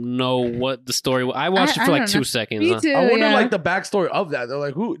that. I don't know what the story was. I watched it I for like don't 2 know. seconds. Me huh? too. I wonder yeah. like the backstory of that. They're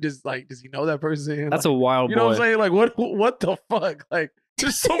like, who does he know that person? That's Like, a wild you know what I'm boy. saying? Like what the fuck? Like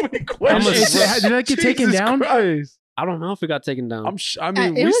there's so many And questions. bro. did that get taken Jesus down? Christ. I don't know if it got taken down. I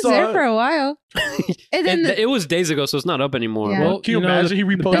mean, it we was saw there it. for a while. And then it was days ago, so it's not up anymore. Yeah. Well, Can you know, imagine he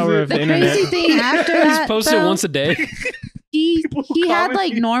the power reposted of the the internet. crazy thing after Just that, post it though, once a day. he People had like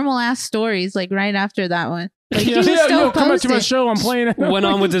commenting. normal ass stories like right after that one. Like he Yeah, was yeah, still yo, come out to my posting. show. I'm playing it. Went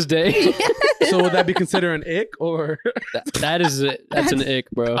on with his day. So would that be considered an ick or That is it. That's an ick,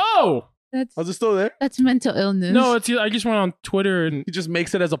 bro. Oh was it still there? That's mental illness. no! I just went on Twitter and He just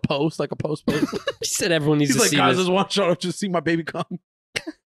makes it as a post, like a post. He said everyone needs He's to like, see guys, this. just want to just see my baby come.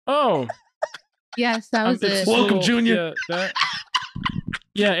 Yes, that was it's it. Welcome, little- Junior. Yeah, that,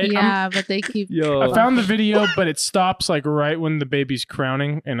 yeah, it, Yeah, but they keep. Yo, I found the video, but it stops like right when the baby's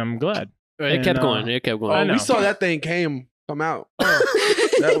crowning, and I'm glad. it kept and, going. It kept Oh, going. know. we saw that thing come out.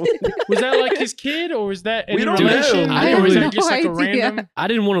 That was- Was that like his kid, or was that We any don't relation? know. I or have was no that just like a idea. random? I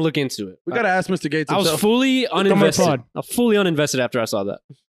didn't want to look into it. we gotta ask Mr. Gates I was himself. fully on the uninvested. pod. I was fully uninvested after I saw that.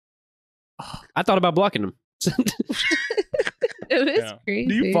 I thought about blocking him. It was Yeah. crazy.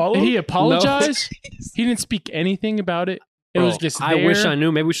 Do you follow? Did he apologize? He didn't speak anything about it. It was Bro, just I there, wish I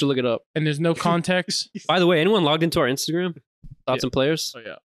knew. Maybe we should look it up. and there's no context. By the way, anyone logged into our Instagram? Thoughts and players? Oh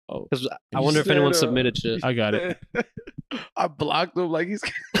yeah, Because I He wonder if said, anyone submitted shit. I got it. I blocked him like he's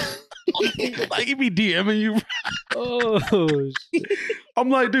like he be DMing you. Oh, shit. I'm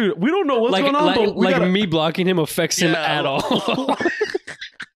like, dude, we don't know what's like going on, but we like gotta, me blocking him affects him Yeah. at all.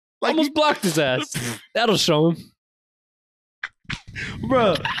 like, Almost blocked his ass. That'll show him.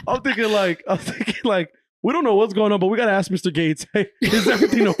 bro. I'm thinking like, we don't know what's going on, but we gotta ask Mr. Gates. Hey, is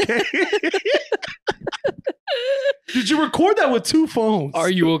everything okay? Did you record that with 2 phones? Are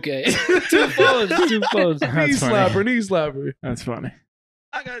you okay? Two phones. knee That's funny. slapper, knee slapper. That's funny.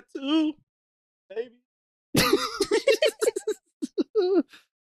 I got 2, baby.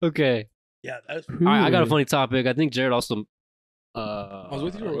 Okay. Yeah, that's. All right, I got a funny topic. I think Jared also. was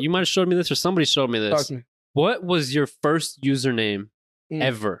with you or- You might have showed me this, or somebody showed me Talk this. to me. What was your first username Mm.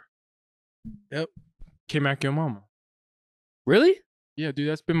 ever? K-Mac Yo Mama. Really? Yeah, dude,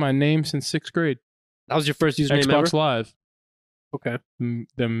 that's been my name since 6th grade. That was your first username Xbox ever? Live. Okay.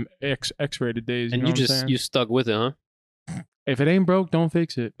 Them X-rated days. And know you what I'm just saying? you stuck with it, huh? If it ain't broke, don't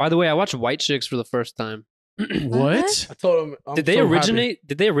fix it. By the way, I watched White Chicks for the first time. What? I told him. I'm Did they so happy. originate?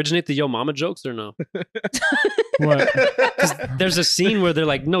 Did they originate the Yo Mama jokes or no? What? There's a scene where they're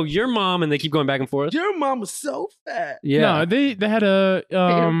like, "No, your mom," and they keep going back and forth. Your mama's so fat. Yeah. No, they had a They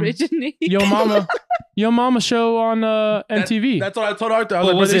originate. Yo Mama show on MTV. That's what I told Arthur. I was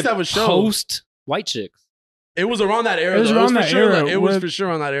But like, was they it used to have a show. post White Chicks? It was around that era. It was though. around for that sure, era It was with- for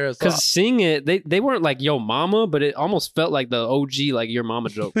sure on that era. So. Because seeing it, they weren't like Yo Mama, but it almost felt like the OG like Your Mama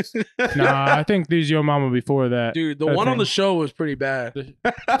jokes. Nah, I think there's Yo Mama before that. Dude, the That one on thing. the show was pretty bad.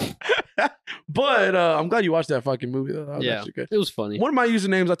 But I'm glad you watched that fucking movie. Though. That was Yeah. actually good. It was funny. One of my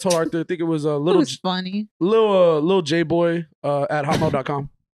usernames, I told Arthur, I think it was It little was funny. little J-boy at hotmail.com.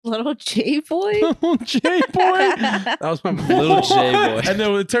 Little J boy. J Boy. That was my Little J-boy. And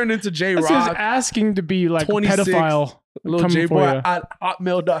then it turned into J This is Rock. asking to be like a 26. pedophile. Little coming for J-boy ya. at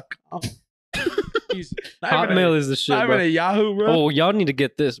hotmail.com. Jeez. Not even Hotmail a- is the shit, Not even bro. a Yahoo, bro. Oh, y'all need to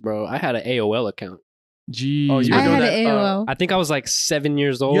get this, bro. I had an AOL account. Jeez. Oh, you I were doing had that, an AOL. I think I was like 7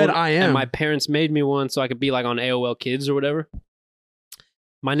 years old. You had IM. And my parents made me one so I could be like on AOL Kids or whatever.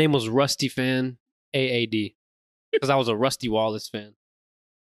 My name was Rusty Fan AAD because I was a Rusty Wallace fan.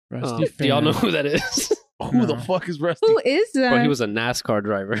 Rusty Do y'all know fan. who that is? Who the No. fuck is Rusty? Who is that? Bro, he was a NASCAR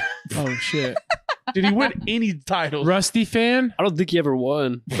driver. Oh shit. Did he win any titles? Rusty fan? I don't think he ever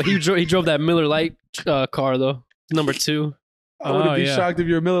won, but he drove that Miller Lite car though, number 2. I wouldn't Oh, be yeah. shocked if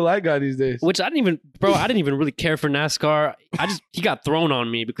you're a Miller Lite guy these days. Which I didn't even really care for NASCAR. He got thrown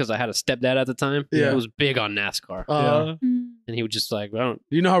on me because I had a stepdad at the time. Yeah. He was big on NASCAR, Mm. and he was just like, Do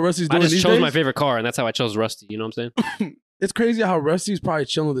you know how Rusty's I doing just these chose days? my favorite car, and that's how I chose Rusty. You know what I'm saying? It's crazy how Rusty's probably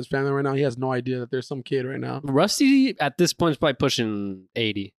chilling with his family right now. He has no idea that there's some kid right now. Rusty at this point is probably pushing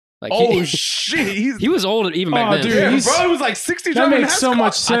 80. Like Oh shit! He's he was old even back Oh, then. dude, yeah, he's- bro. He was like 60. That driving makes so NASCAR.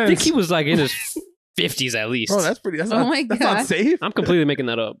 much sense. I think he was like in his 50s at least. Bro, that's pretty. That's, Oh not, my that's God. not safe. I'm completely making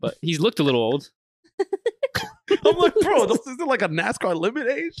that up, but he's looked a little old. I'm like, bro, this isn't like a NASCAR limit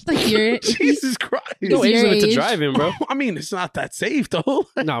age. It's like you're Jesus Christ. No He's age your limit to age. drive in, bro. I mean, it's not that safe though.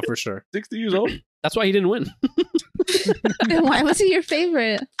 No, for sure. 60 years old. That's why he didn't win. And why was he your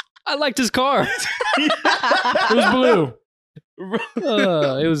favorite? I liked his car. It was blue.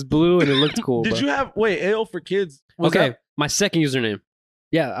 It was blue and it looked cool. Did bro. you have AO for kids? Was Okay, that- my second username.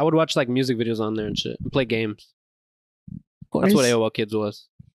 Yeah, I would watch like music videos on there and shit, and play games. Of That's what course. AOL Kids was.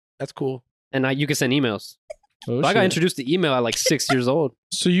 that's cool. And you could send emails. Oh, So I got shit. introduced to email at like 6 years old.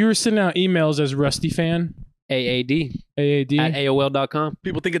 So you were sending out emails as Rusty fan, AAD AAD. at AOL.com.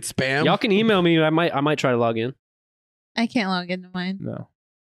 People think it's spam. Y'all can email me. I might try to log in. I can't log into mine. No.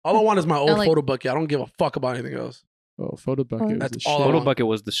 All I want is my old like- photo bucket. I don't give a fuck about anything else. Oh, photo bucket. was That's the all I shit. Photo want. Bucket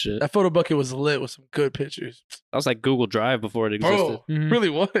was the shit. That photo bucket was lit with some good pictures. That was like Google Drive before it existed. Bro, Mhm. really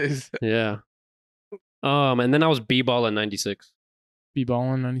was. Yeah. And then I was B-ball in 96. Be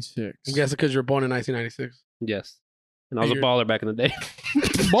ballin' 96. I'm guessing because you were born in 1996. Yes. And I was a You're- baller back in the day.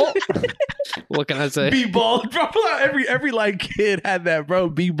 Ball. What can I say? B-ball. Bro, every like kid had that, bro.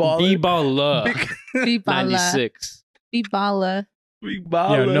 B-ball. B-baller. Bibala. 96. Bibala.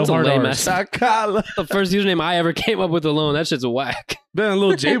 B-ball. Yeah, no That's a hard lame R's. ass- Sakala. The first username I ever came up with alone. That shit's a whack. Been a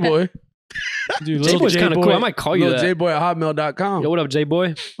little J-boy. Dude, J little Boy's kind of cool. I might call you Little that. J-boy at hotmail.com. Yo, what up, J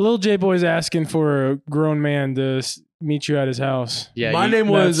Boy? Little J Boy's asking for a grown man to meet you at his house. Yeah, My name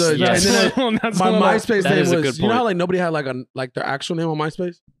was yes. and then that's my a little- MySpace That name is a was. good You know how point. like nobody had like their actual name on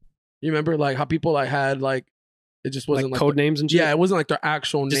MySpace. You remember like how people like had like it just wasn't like like code names and shit. yeah, it wasn't like their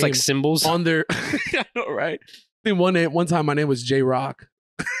actual just name like symbols. on their. I know, right? I think one time my name was J Rock.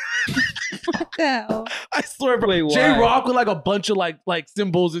 What the hell? I swear, bro. Wait, J why? Rock with like a bunch of like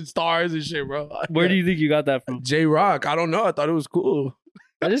symbols and stars and shit, bro. Where do you think you got that from? J Rock? I don't know. I thought it was cool.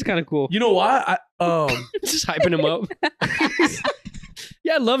 That is kind of cool. You know why? Just hyping him up.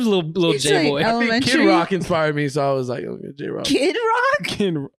 Yeah, I love little He's J Boy. like, I think Kid Elementary? Rock inspired me, so I was like, okay, J Rock. Kid Rock?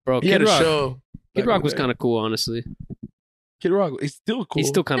 Kid- Bro, He had Kid a Rock. show. Kid Rock was kind of cool, honestly. Kid Rock. He's still cool. He's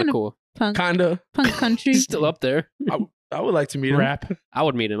still kind of Kinda- cool. Punk, kinda. punk country. He's still up there. I would like to meet him, rap. I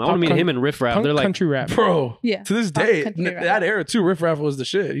would meet him. I Punk would meet con- him and Riff Raff. Punk They're like, country rap. bro. Yeah. To this Punk day, country rap. that era too, Riff Raff was the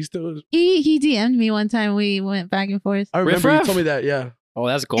shit. He still is. He DM'd me one time. We went back and forth. I remember Riff you Raff? told me that. Yeah. oh,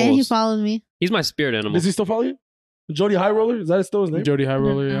 that's And he goals. followed me. He's my spirit animal. Does he still follow you? Jody High Roller? Is that still his name? Jody High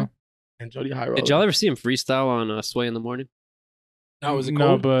Roller, yeah. And Jody High Roller. Did y'all ever see him freestyle on Sway in the Morning? No, was it No,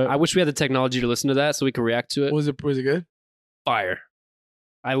 cold? but I wish we had the technology to listen to that so we could react to it. Was it good? Fire.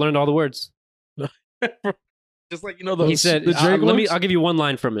 I learned all the words. Just like the He said, the Drake ones? I'll give you one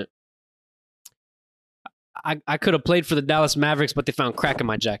line from it. I could have played for the Dallas Mavericks, but they found crack in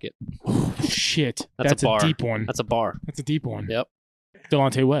my jacket. shit. That's a bar. deep one. That's a bar. That's a deep one. Yep.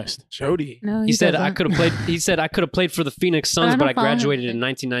 Delonte West. Jody. No, He said I doesn't. could have played. He said I could have played for the Phoenix I Suns, don't but I follow him. graduated in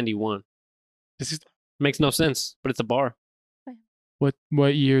 1991. This is Makes no sense, but it's a bar.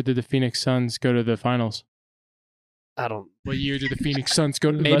 What year did the Phoenix Suns go to the finals? I don't. What year did the Phoenix Suns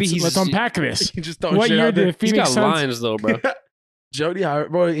go to Maybe let's unpack this. he just throwing What shit year out did there. the He's Phoenix got Suns lines though, bro. Jody High,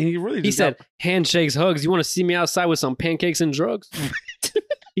 bro. He really He just said handshakes, hugs. You want to see me outside with some pancakes and drugs?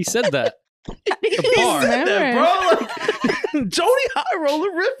 He said that. He's bar. said that, never. bro. Like, Jody High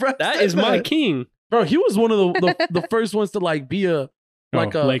Roller Riff Raff. That said is my that. king. Bro, he was one of the first ones to like be a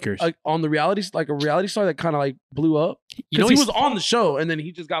Lakers. on the reality star that kind of like blew up You know because he he's- was on the show and then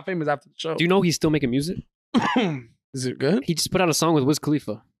he just got famous after the show. Do you know he's still making music? Is it good? He just put out a song with Wiz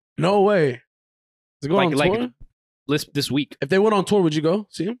Khalifa No way. Is it going Like- on tour? this week. If they went on tour, would you go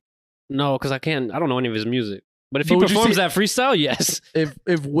see him? No, because I don't know any of his music. But if But he would you performs see- that freestyle, yes,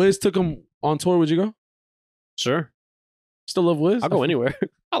 If Wiz took him on tour, would you go? sure. Still love Wiz? I'll go anywhere.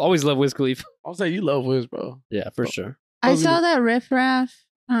 I'll always love Wiz Khalifa. I'll say you love Wiz, bro. Yeah, for sure. I was saw gonna- that Riff Raff.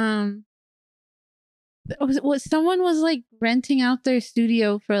 Someone was like renting out their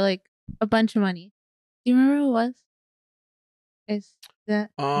studio for like a bunch of money. Do you remember who it was? Is that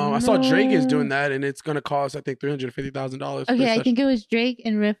I saw Drake is doing that, and it's gonna cost I think $350,000. okay? I think it was Drake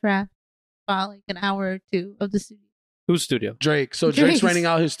and Riff Raff bought like an hour or two of the studio. Whose studio? Drake. So Drake's Drake's- renting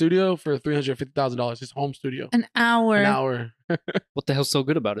out his studio for $350,000, his home studio. An hour. An hour. What the hell's so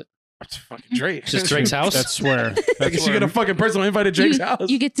good about it? That's fucking Drake. Just Drake's house? That's swear. I guess you get a fucking personal invite to Drake's you, house.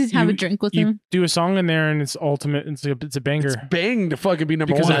 You get to have a You- drink with You him. do a song in there and it's ultimate. It's a banger. It's bang to fucking be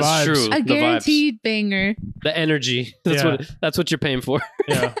number Because one. of That's vibes. true. A The vibes. guaranteed banger. The energy. That's what you're paying for.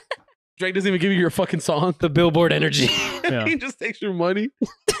 yeah. Drake doesn't even give you your fucking song. The Billboard energy. Yeah. He just takes your money.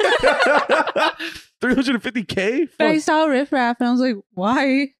 $350K? But I Fuck. saw Riff Raff and I was like,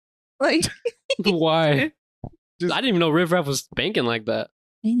 why? Like, Why? Just- I didn't even know Riff Raff was banking like that.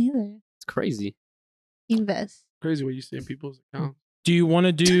 me neither. It's crazy. Invest. Crazy what you see in people's accounts. Do you want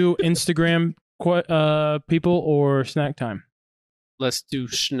to do Instagram people or snack time? Let's do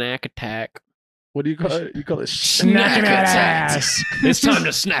snack attack. What do you call it? You call it Snacking that attack. ass. It's time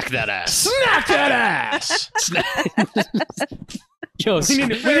to snack that ass. Snack that ass. Yo, We need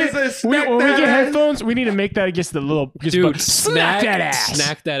to- What is this? when we Snack get that ass? headphones, we need to make that against the little dude, snack that ass.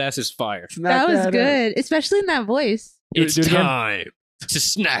 Snack that ass is fire. Snack That was ass. good, especially in that voice. Do it- It's do it again. time to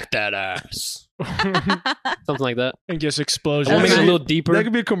snack that ass. Something like that. And just I explosions. want to make it a Okay. little That deeper.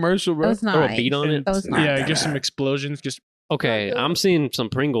 could be a commercial, That bro. was Throw a nice. beat on it. That was not Yeah, that just some bad. explosions. Just Okay, I'm seeing some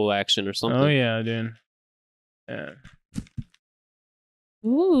Pringle action or something. oh yeah, dude. Yeah.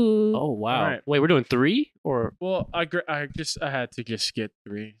 Ooh. Oh wow. All right. Wait, we're doing 3 or Well, I had to just get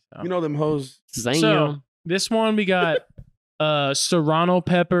 3. So. You know them hoes. Zam? So this one we got Serrano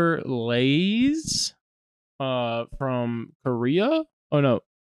pepper Lay's from Korea. Oh no,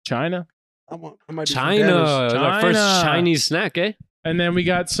 China. I might do some China, damage. our first China. Chinese snack, eh? And then we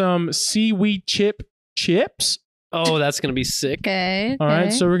got some seaweed chips. Oh, that's gonna be sick. Okay. All right, okay.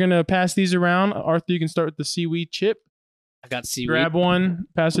 so we're gonna pass these around. Arthur, you can start with the seaweed chip. I got seaweed. Grab one,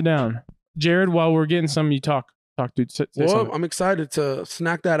 pass it down. Jared, while we're getting some, you talk, dude. Say Well, something. I'm excited to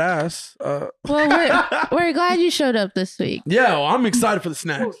snack that ass. Well, we're glad you showed up this week. Yeah, well, I'm excited for the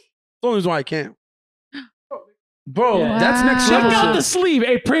snacks. That's the only reason why I can't. Bro, Yeah. that's next Check level. out the shit. sleeve.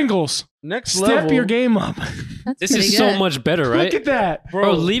 Hey, Pringles, Next step level. your game up. That's This pretty is good. so much better, right? Look at that.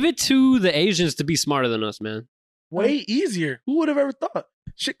 Bro, leave it to the Asians to be smarter than us, man. Way easier. Who would have ever thought?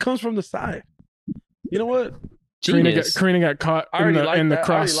 Shit comes from the side. You know what? Genius. Karina got caught I already in the, like in the that.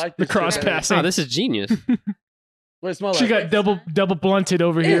 I already cross like the this cross shit. passing. Oh, this is genius. What it smell She like? got double blunted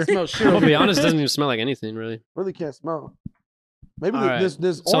over here. It smells shit. I'll be honest, it doesn't even smell like anything, really. Really can't smell. Maybe All right.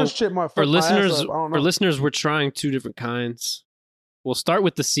 this So, orange chip might fuck For my ass listeners, up. I don't know. for listeners, we're trying 2 different kinds. We'll start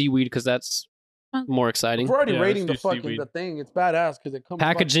with the seaweed because that's more exciting. We're already Yeah, rating the let's do fucking seaweed. the thing. It's badass because it comes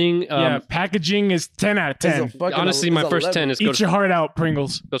Packaging, Yeah, packaging is 10 out of 10. honestly, my first 10 is Eat your heart out,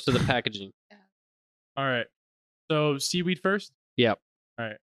 Pringles. goes to the packaging. All right. So seaweed first. Yep. All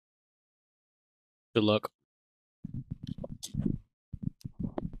right. Good luck.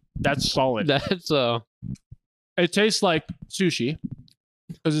 That's solid. That's It tastes like sushi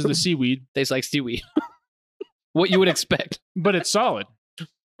because it's the seaweed, tastes like seaweed. What you would expect. but it's solid.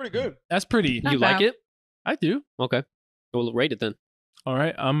 pretty good. That's pretty. Not You like bad. it? I do. Okay. We'll rate it then. All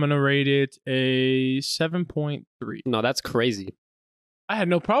right. I'm going to rate it a 7.3. No, that's crazy. I had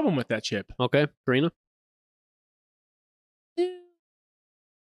no problem with that chip. Okay, Karina.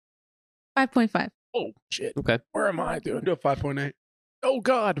 5.5. Oh, shit. Okay. Where am I, I dude? do a 5.8. Oh,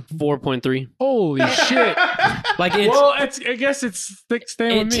 God. 4.3. Holy shit. Like it's Well, I guess it's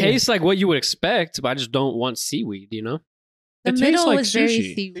staying it with me. tastes like what you would expect, but I just don't want seaweed, you know? The It tastes middle like was very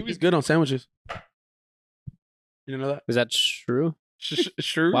sushi. seaweed. It was good on sandwiches. You know that? Is that true?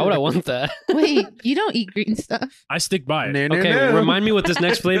 Sure. Why would I want that? Wait, you don't eat green stuff. I stick by it. Okay, remind me what this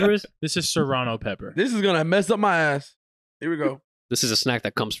next flavor is. This is Serrano pepper. This is gonna mess up my ass. Here we go. This is a snack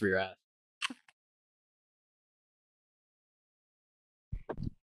that comes for your ass.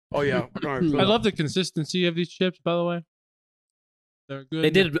 Oh yeah. I love the consistency of these chips, by the way. They're good. They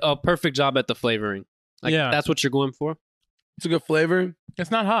did a perfect job at the flavoring. Like, Yeah. that's what you're going for. It's a good flavor.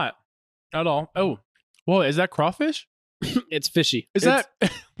 It's not hot at all. Oh, whoa! Is that crawfish? It's fishy. Is It's-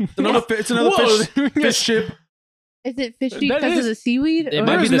 that It's another, it's another fish chip. Is it fishy That because is- of the seaweed? It or-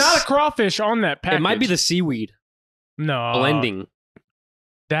 might be There's the not s- a crawfish on that package. It might be the seaweed no blending.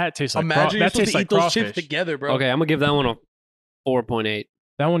 That tastes like Imagine you're that supposed tastes to like eat those crawfish. chips together, bro. Okay, I'm gonna give that one a 4.8.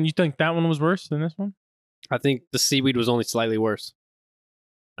 That one, you think that one was worse than this one? I think the seaweed was only slightly worse.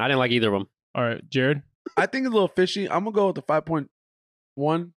 I didn't like either of them. All right, Jared. I think it's a little fishy. I'm gonna go with the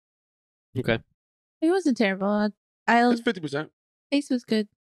 5.1. Okay. It wasn't terrible. It's 50%. Taste was good.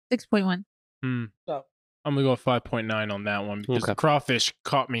 6.1. Stop. I'm gonna go with 5.9 on that one because Okay. crawfish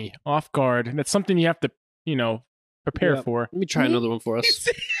caught me off guard, and that's something you have to, prepare Yeah. for. Let me try another one for us.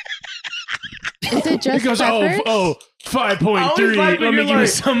 Is it just He goes, peppers? oh, 5.3. I always like when Let me you're give you like-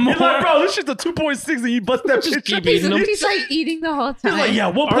 some more. You're like, bro, this shit's a 2.6 and you bust that Just shit. keep He's, eating them. he's like eating the whole time. He's like, yeah,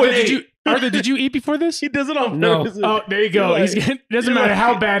 Arthur, 1.8. Did you eat before this? He does it on No. purpose. Oh, there you go. You're like- He's doesn't you're matter like,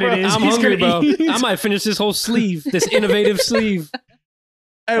 how bad bro, it is. I'm he's hungry, gonna bro. eat. I might finish this whole sleeve, this innovative sleeve.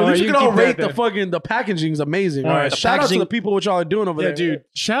 Hey, All we right, should you all keep that rate the then. fucking the packaging's amazing. All All right, right, the shout out to packaging- the people what y'all are doing over Yeah, there, dude.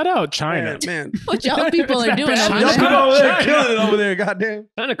 Shout out China. Man, What y'all people are doing over China. y'all there? people over there China. killing it over there. Goddamn,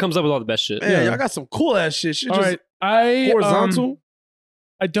 Kind of comes up with all the best shit. man, Yeah. y'all got some cool ass shit. Shit All just right, I horizontal.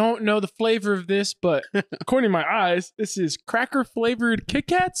 I don't know the flavor of this, but according to my eyes, this is cracker flavored Kit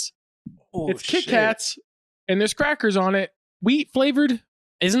Kats. Oh, It's Kit shit. Kats, and there's crackers on it, wheat flavored,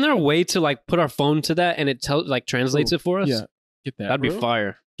 Isn't there a way to like put our phone to that and it translates Ooh, it for us? Yeah, get that. That'd be Bro.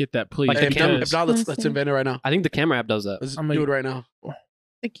 fire. Get that, please. Like Hey, the if not, camera- if not, let's invent it right now. I think the camera app does that. Let's I'm do like- it right now.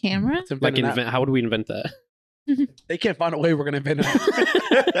 The camera? Let's invent Like an app. how would we invent that? They can't find a way. We're gonna invent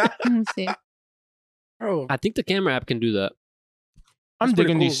it. Let me see. Bro, I think the camera app can do that. I'm That's pretty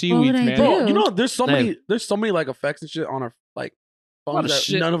digging these What would seaweeds, I man. do? bro, you know, there's so Hey. many like effects and shit on our like lot of phones that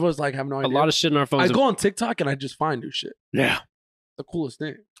shit. none of us like have no A idea. lot of shit in our phones. I go on TikTok and I just find new shit. yeah. The coolest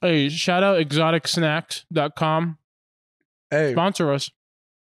thing. Hey, shout out exoticsnacks.com. Hey, Sponsor us.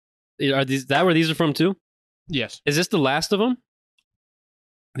 Are these that where these are from too? Yes, Is this the last of them?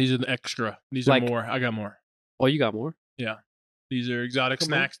 these are the extra. These Like- are more. I got more. Oh, you got more. These are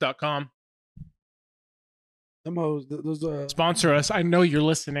exoticsnacks.com. them hoes, those Sponsor us. I know you're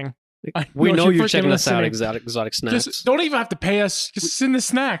listening. I We know you're freaking checking us out. listening. Exotic snacks. Just don't even have to pay us. Just send the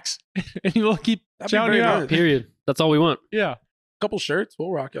snacks, and we'll keep That'd be shouting very you out. nice. Period. That's all we want. Yeah, couple shirts.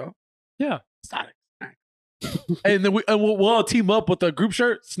 We'll rock y'all. yeah. Exotic. And then we'll all team up with a group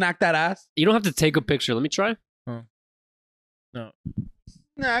shirt. Snack that ass. You don't have to take a picture. Let me try.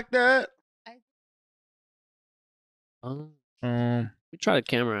 Snack that. We try the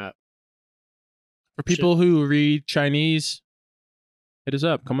camera app. For people who read Chinese, hit us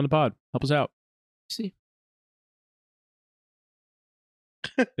up. Come on the pod. Help us out. See,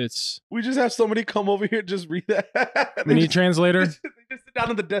 It's We just have somebody come over here and just read that. we need a translator. They just sit down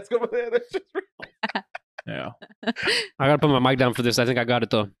on the desk over there. They're just Yeah, I gotta put my mic down for this. I think I got it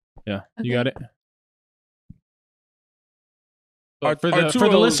though. yeah. You Okay. got it. Our- But for our the two for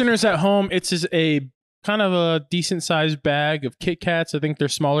the O's- listeners at home, it's just a kind of a decent sized bag of Kit Kats. I think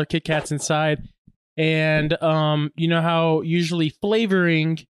there's smaller Kit Kats inside, and you know how usually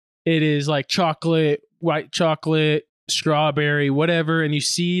flavoring it is like chocolate, white chocolate, strawberry, whatever, and you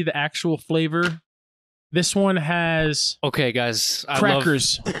see the actual flavor. This one has Okay, guys.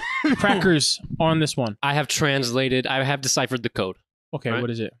 crackers, crackers on this one. I have translated. I have deciphered the code. Okay, Right. what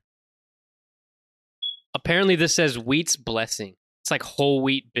is it? Apparently, this says wheat's blessing. It's like whole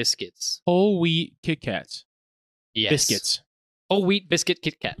wheat biscuits. Whole wheat Kit Kats, Yes. biscuits. Whole wheat biscuit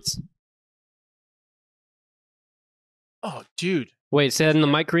Kit Kats. Oh, dude. Wait, say that in the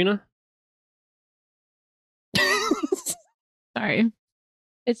mic, Karina. Sorry.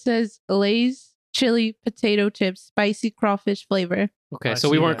 It says Lay's chili potato chips, spicy crawfish flavor. Okay, I so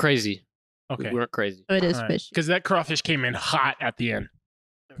we see weren't that. crazy. Okay, We weren't crazy. So it is fish. because that crawfish came in hot at the end.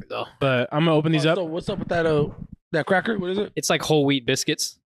 There we go. But I'm gonna open these up. So what's up with that cracker? What is it? It's like whole wheat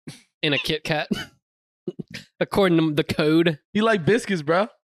biscuits in a Kit Kat. According to the code. You like biscuits, bro?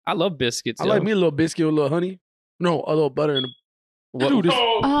 I love biscuits. I yo. like me a little biscuit with a little honey. No, a little butter and What, Dude, it's-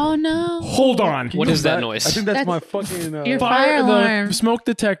 Oh no. Hold on. What is that noise? I think that's my That's- fucking. Your fire alarm. The smoke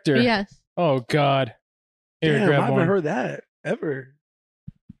detector. Yes. Oh God. Here, Damn, I grab haven't one. heard that ever.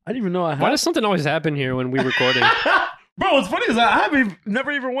 I didn't even know I had. Why does something always happen here when we're recording? Bro, what's funny is I haven't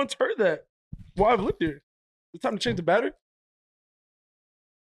never even once heard that while I've lived here. It's time to change the battery.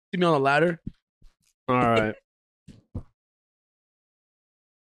 See me on the ladder. All right.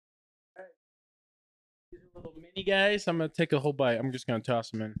 These little mini guys. I'm gonna take a whole bite. I'm just gonna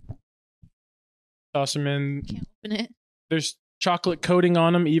toss them in. Toss them in. Can't open it. There's chocolate coating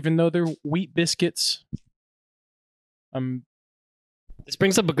on them, even though they're wheat biscuits. This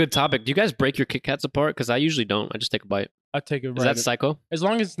brings up a good topic. Do you guys break your Kit Kats apart? Because I usually don't. I just take a bite. I take a Is right. that psycho? As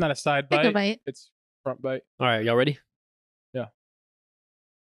long as it's not a side Take bite, a bite. it's front bite. All right, y'all ready? Yeah.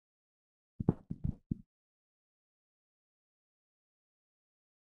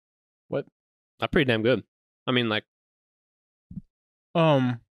 What? Not pretty damn good. I mean, like,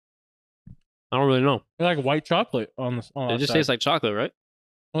 I I don't really know. like white chocolate on the. On It just tastes like chocolate, right?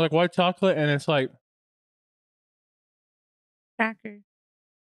 like white chocolate, and it's like Cracker.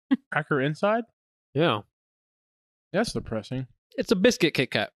 cracker inside. Yeah. That's depressing. It's a biscuit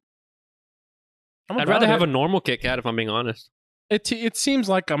Kit Kat. I'm I'd about rather have it. a normal Kit Kat if I'm being honest. It seems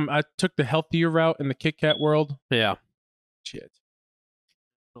like I took the healthier route in the Kit Kat world. Yeah. I Shit.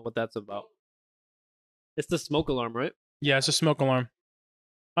 don't know what that's about. It's the smoke alarm, right? Yeah, it's a smoke alarm.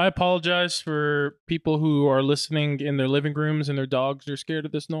 I apologize for people who are listening in their living rooms and their dogs are scared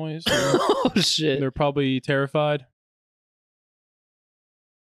of this noise. Oh, shit. They're probably terrified.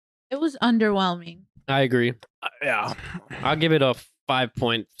 It was underwhelming. I agree. Yeah. I'll give it a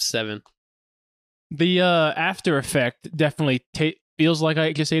 5.7. The after effect definitely feels like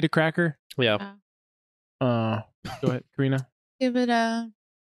I just ate a cracker. Yeah. Go ahead, Karina. Give it a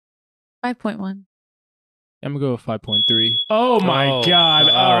 5.1. I'm gonna go with 5.3. Oh my Oh, God!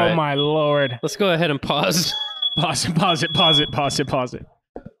 all Oh right. my Lord! Let's go ahead and pause. Pause it! Pause it! Pause it! Pause it! Pause it!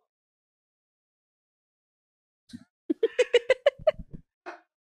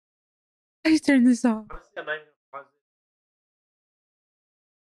 I turned this off.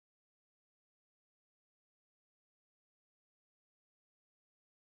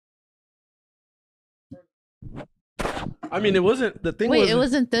 I mean, it wasn't the thing. Wait, it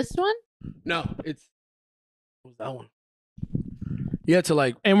wasn't this one? No, it's what was that one? You had to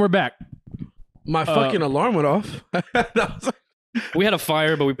like And we're back. my fucking alarm went off. That was We had a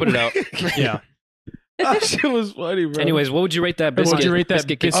fire, but we put it out. Yeah. that shit was funny, bro. Anyways, what would you rate that What biscuit? would you rate that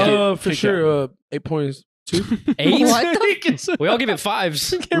biscuit? biscuit? Kit for Kit sure, 8.2. Kat? 8? What the We all give it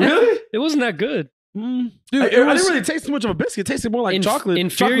 5s. Really? It wasn't that good. Dude, it I didn't was- really taste too much of a biscuit. It tasted more like chocolate.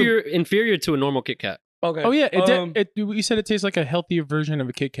 Inferior to a normal Kit Kat. Okay. Oh yeah, you said it tastes like a healthier version of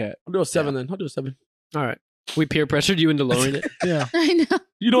a Kit Kat. I'll do a 7 then. I'll do a 7. All right. We peer pressured you into lowering it. Yeah. I know.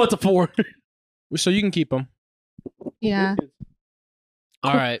 You know it's a 4. So you can keep them. Yeah.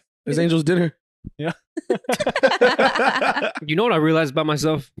 All right. It's Angel's dinner. Yeah. You know what I realized about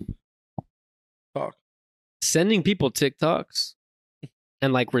myself? Talk. Sending people TikToks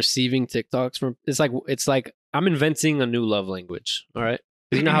and like receiving TikToks from it's like I'm inventing a new love language. All right.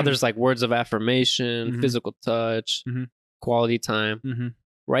 'Cause you know how there's like words of affirmation, Mhm. physical touch, Mhm. quality time. Mm-hmm.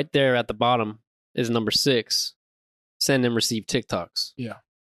 Right there at the bottom is number 6. Send and receive TikToks. Yeah.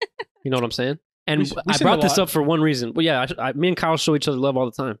 You know what I'm saying? And We I send brought a this lot. up for one reason. Well, yeah, me and Kyle show each other love all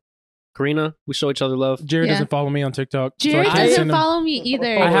the time. Karina, we show each other love. Jared Yeah. doesn't follow me on TikTok. Jared so I can't doesn't send him. follow me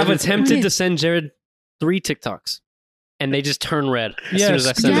either. I have Oh, attempted to send Jared 3 TikToks, and they just turn red as soon as I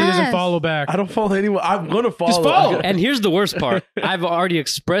Yes, send he them. Yes. doesn't follow back. I don't follow anyone. I'm gonna follow. Just follow. And here's the worst part. I've already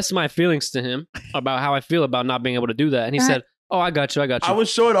expressed my feelings to him about how I feel about not being able to do that. And he said, "Oh, I got you. I got you." I was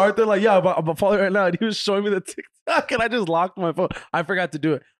showing Arthur like, yeah, I'm following right now, and he was showing me the TikTok, and I just locked my phone. I forgot to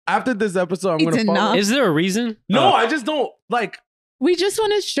do it. After this episode, I'm It's gonna follow. enough. Is there a reason? No, I just don't like. We just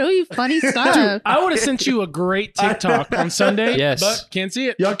want to show you funny stuff. I would have sent you a great TikTok on Sunday. Yes. But can't see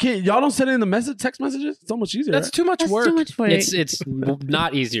it. Y'all don't send it in the text messages. It's so much easier. That's too much That's work. too much work. It's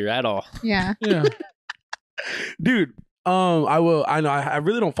not easier at all. Yeah. Yeah. Dude. I will. I know. I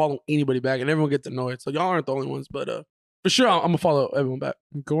really don't follow anybody back, and everyone gets annoyed. So y'all aren't the only ones, but for sure, I'm gonna follow everyone back.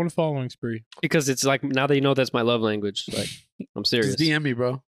 Go on a following spree. Because it's like, now that you know that's my love language, like, I'm serious. Just DM me,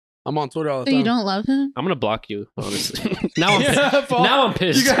 bro. I'm on Twitter all the So time. you don't love him? I'm going to block you, honestly. now Now I'm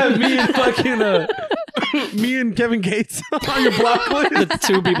pissed. You got me and fucking me and Kevin Gates on your block list. The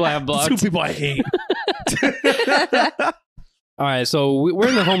 2 people I have blocked. 2 people I hate. All right, so we're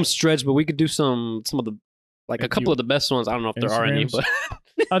in the home stretch, but we could do some of the, like, a couple of the best ones. I don't know if there are any, Instagrams.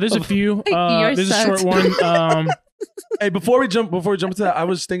 but There's a few. Yours There's a short sucks. one. Hey, before we jump into that, I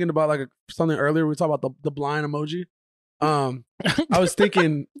was thinking about like something earlier. We talked about the blind emoji. I was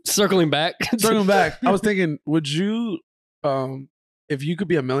thinking, circling back. circling back, I was thinking, would you, if you could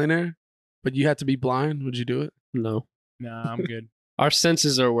be a millionaire, but you had to be blind, would you do it? No. Nah, I'm good. Our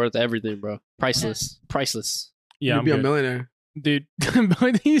senses are worth everything, bro. Priceless. Priceless. Yeah, You'd I'm be a good. millionaire. Dude.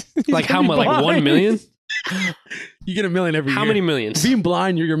 He's Like how gonna be much? Like 1 blind. million? You get $1 million every year. How many millions? Being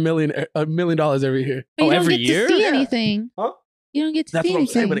blind, you're $1 million every year. But you Oh, don't every get year? to see Yeah. anything. Huh? You don't get to That's see what I'm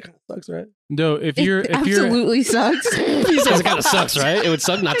saying, anything. but it kind of sucks, right? No, if It you're absolutely sucks. He says it kind of sucks, right? It would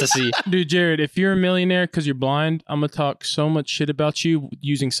suck not to see. dude, Jared, if you're a millionaire because you're blind, I'm gonna talk so much shit about you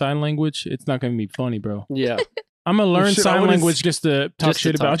using sign language. It's not gonna be funny, bro. Yeah. I'm gonna learn shit, I sign wouldn't language just to talk Just to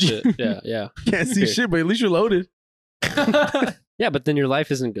shit talk about you. shit. Yeah, yeah. Can't see shit, but at least you're loaded. Yeah, but then your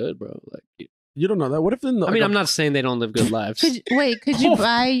life isn't good, bro. Like, You don't know that. What if in the, I mean, I'm not saying they don't live good lives. Could you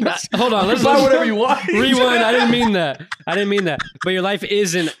buy? Hold on, let's buy whatever you want. rewind. I didn't mean that. But your life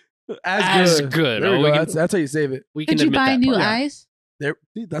isn't as good. There Oh, we we go. can- That's how you save it. We can Could you admit buy that new part. eyes? There,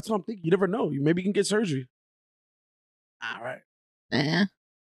 see, that's what I'm thinking. You never know. Maybe you can get surgery. All right. Nah.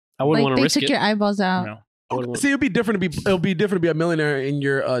 I wouldn't Like want to they risk took it. your eyeballs out. No. I wouldn't want- See, it'll be different to be a millionaire in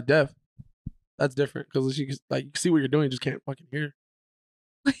your death. That's different because you can, like, you can see what you're doing, you just can't fucking hear.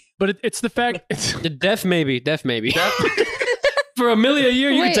 But it's the fact. It's, The death maybe. For $1 million a year,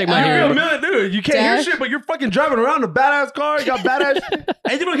 you can Wait, take my You're a hearing. million, dude. You can't hear Death? shit, but you're fucking driving around in a badass car. You got badass shit,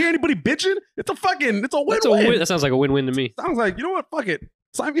 and you don't hear anybody bitching. It's a win-win. That's a win. That sounds like a win-win to me. Sounds like, you know what? Fuck it.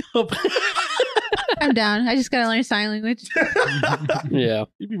 Sign me up. I'm down. I just gotta learn sign language. Yeah.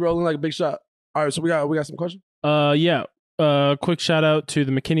 You'd be rolling like a big shot. All right, so we got some questions. yeah. Quick shout out to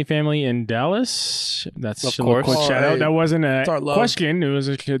the McKinney family in Dallas. That's Of a little course. quick Oh, shout hey. out. That wasn't a It's our love. question. It was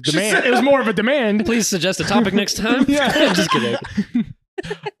a demand. said- It was more of a demand. Please suggest a topic next time. Yeah. Just kidding.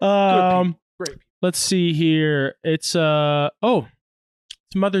 Great. Let's see here. It's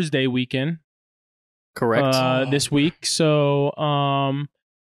it's Mother's Day weekend. Correct. This week. So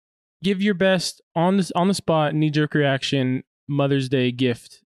give your best on the spot knee jerk reaction Mother's Day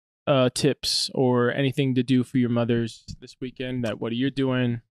gift tips or anything to do for your mothers this weekend. That what are you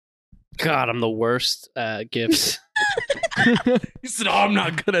doing? God, I'm the worst at gifts. He said, "Oh, I'm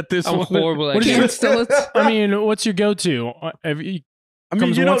not good at this I'm one." horrible at What is gifts. your- I mean, what's your go-to? I mean,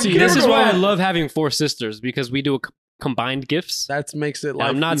 comes you know, once a you year. This can't is go why I wrong. love having 4 sisters because we do combined gifts. That makes it. And Life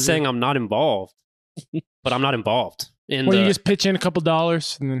I'm not easier. saying I'm not involved, but I'm not involved. In Well, the, you just pitch in a couple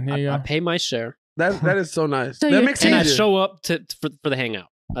dollars, and then here you I go. pay my share, that is so nice. So that you're makes it and I easier. show up for the hangout.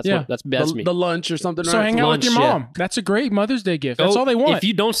 That's Yeah. what that's me. the lunch or something. So right? hang out with your Lunch, yeah. mom. That's a great Mother's Day gift. That's Go- all they want. If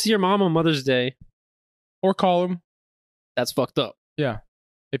you don't see your mom on Mother's Day, Or call them. that's fucked up.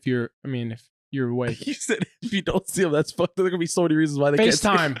 If you're awake. He said, "If you don't see him, that's fucked. There are gonna be so many reasons why they can't see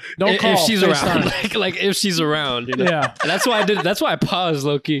him. FaceTime. Don't call. If she's around, FaceTime. like if she's around, you know. Yeah. And that's why I did. That's why I paused,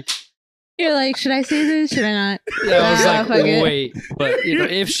 Loki. You're like, should I say this? Should I not? Yeah, I was Ah, like, fuck it. wait, but you know,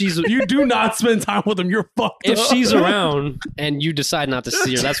 if she's You do not spend time with him. You're fucked. if up. she's around and you decide not to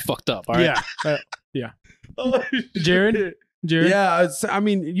see her, that's fucked up. All right. Yeah. Oh, Jared? shit. Jared? Yeah, I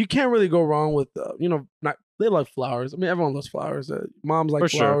mean, you can't really go wrong with they love flowers. I mean, everyone loves flowers. Moms like For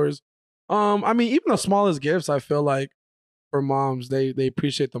sure. flowers. I mean, even the smallest gifts, I feel like for moms, they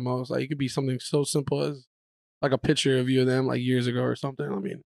appreciate the most. Like it could be something so simple as like a picture of you and them like years ago or something. I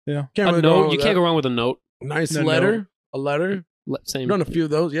mean, Yeah. can't A really go wrong note. with You can't that. go wrong with a note. Nice No, letter, no. a letter. Same. I've done a few of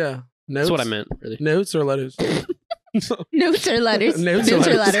those. Yeah, notes. That's what I meant. Really. Notes or letters. Notes or letters? Notes or Notes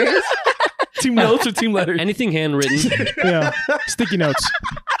or letters. letters? Team notes or team letters. Anything handwritten. Yeah. Sticky notes.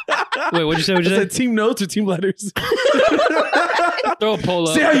 Wait, what'd you say? What'd I you said say? team notes or team letters. Throw a poll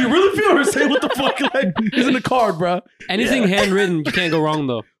up. Say how you really feel or say what the fuck like is in the card, bro. Anything handwritten, you can't go wrong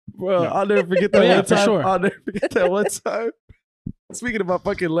though. Bro, No. I'll never forget that Oh, yeah, one for time. sure. I'll never forget that one time. Speaking about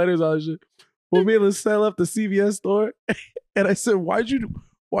fucking letters all that shit. When me and Lisette left the CVS store, and I said, "Why'd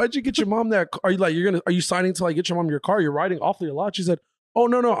you get your mom that? Are you signing to like get your mom your car? You're riding awfully a lot." She said, "Oh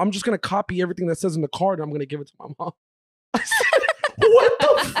no, I'm just gonna copy everything that says in the card and I'm gonna give it to my mom." I said, "What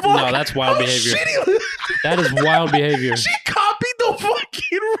the fuck? No, that's wild How behavior. shitty- That is wild behavior. She copied the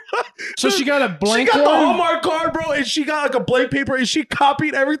fucking. So she got a blank She got the one? Hallmark card, bro, and she got like a blank paper, and she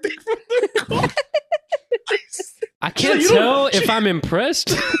copied everything from the card. I can't you don't- tell if I'm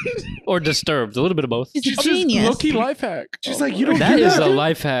impressed or disturbed. A little bit of both. She's She's a just genius. Low-key life hack. She's like, you don't That do is that, a dude.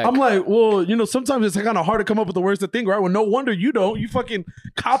 life hack. I'm like, well, sometimes it's kind of hard to come up with the words to think, right? Well, no wonder you don't. You fucking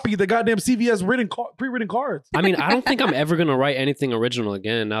copy the goddamn CVS pre-written cards. I mean, I don't think I'm ever gonna write anything original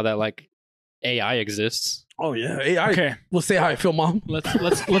again now that like AI exists. Oh yeah, hey, I Okay. will say how I feel, mom. Let's be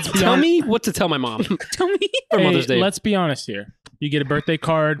Tell honest. me what to tell my mom Tell me. for Hey, Mother's Day. Let's be honest here. You get a birthday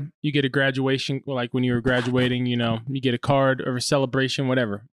card, you get a graduation, like when you were graduating, you get a card or a celebration,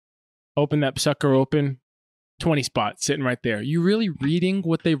 whatever. Open that sucker open, 20 spot sitting right there. You really reading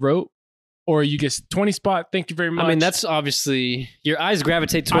what they wrote? Or are you just 20 spot, thank you very much? I mean, that's obviously your eyes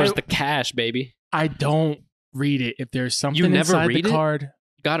gravitate towards I- the cash, baby. I don't read it. If there's something You never inside read the it? card,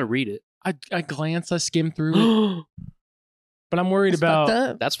 You gotta read it. I glance, I skim through it. But I'm worried It's fucked about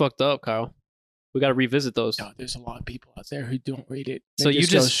up. That's fucked up, Kyle. We gotta revisit those. God, there's a lot of people out there who don't read it. They So you go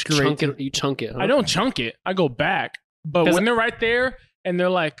just straight chunk to- it. You chunk it. Huh? I don't chunk it. I go back. But 'Cause- when they're right there and they're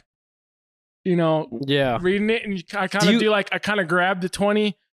like, Yeah. reading it, and I kind Do of you- do like, I kind of grab the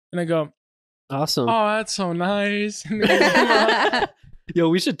 20 and I go, Awesome. oh, that's so nice. Yo,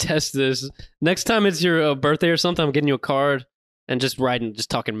 we should test this. Next time it's your birthday or something, I'm getting you a card and just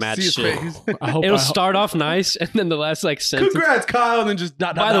talking mad See his shit. face. I hope It'll I- start off nice, and then the last like sentence. Congrats, Kyle, and then just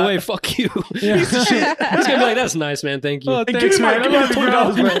dot, dot, By the dot. way, fuck you. Yeah. It's gonna be like, that's nice, man. Thank you. Oh, Hey, thanks, give me my- man. give me I my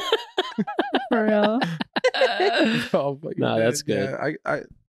love you, $20, bro. man. For real. Oh, fucking Nah, man. that's good. Yeah, I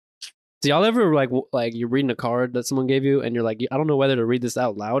Do y'all ever like you're reading a card that someone gave you, and you're like, I don't know whether to read this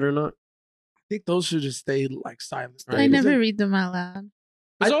out loud or not? think those should just stay like silent. I never read them out loud.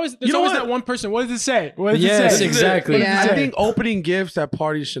 There's I- always, you know always what? that one person. What does it say? What does Yes, it say? exactly. What does it Yeah. say? I think opening gifts at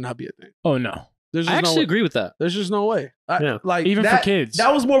parties should not be a thing. Oh, no. There's I just actually no way. agree with that. There's just no way. Yeah. Like Even that, for kids.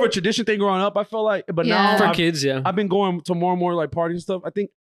 That was more of a tradition thing growing up. I felt like, but Yeah. now For I've, kids, yeah. I've been going to more and more like parties and stuff. I think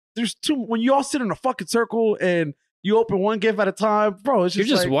there's too when you all sit in a fucking circle and you open one gift at a time, bro. It's You're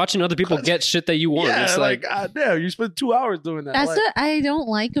just just like, watching other people get shit that you want. yeah, It's like like, God damn, you spend 2 hours doing that. That's Like, what I don't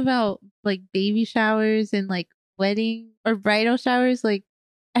like about like baby showers and like wedding or bridal showers. Like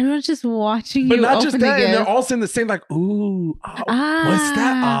everyone's just watching but you not open just the that, and gift. they're all saying the same, like, ooh, oh, what's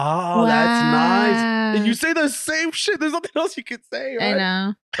that? Ah, Oh, that's nice. wow. And you say the same shit. There's nothing else you can say, right? I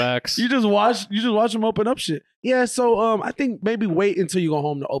know. facts. You just watch them open up shit. Yeah, so I think maybe wait until you go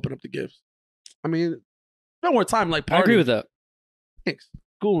home to open up the gifts. I mean, spend more time like I agree partying. with that. Thanks.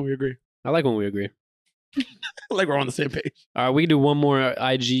 Cool when we agree. I like when we agree. Like we're on the same page. All right, we can do one more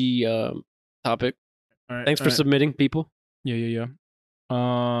IG topic. All right, Thanks for all right. submitting, people. Yeah.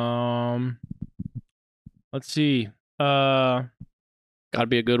 Let's see. Gotta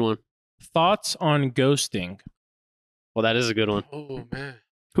be a good one. Thoughts on ghosting? Well, that is a good one. Oh man.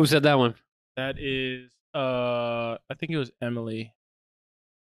 Who said that one? That is, I think it was Emily.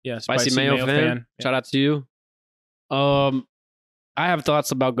 Yeah, Spicy Mayo fan. Yeah. Shout out to you. I have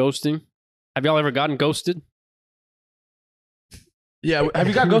thoughts about ghosting. Have y'all ever gotten ghosted? Yeah. Have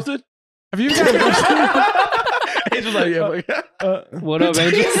you got ghosted? Have you gotten ghosted? Angel's like, yeah. What up,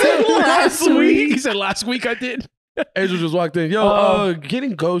 Angel? Last week. He said last week I did. Angel just walked in. Yo,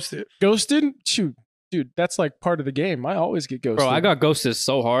 getting ghosted. Ghosted? Shoot. Dude, that's like part of the game. I always get ghosted. Bro, I got ghosted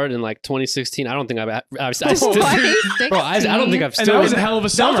so hard in like 2016. I don't think I still, bro, I don't think I've and still. that was a hell of a That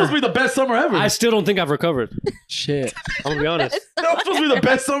was summer. supposed to be the best summer ever. I still don't think I've recovered. Shit. I'm gonna be honest. That was supposed to be the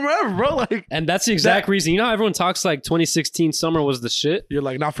best summer ever, bro. Like, And that's the exact reason. You know how everyone talks like 2016 summer was the shit? you're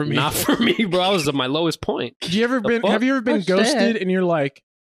like, not for me. Not for me, bro. I was at my lowest point. Have you ever been Oh, ghosted shit. and you're like,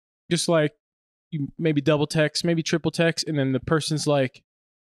 just like, you maybe double text, maybe triple text, and then the person's like,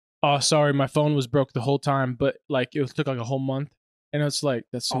 oh, sorry, my phone was broke the whole time, but like it took like a whole month. And it's like,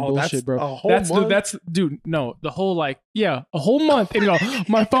 that's some bullshit, bro. A whole That's month? dude, no, the whole like, yeah, a whole month. And you go,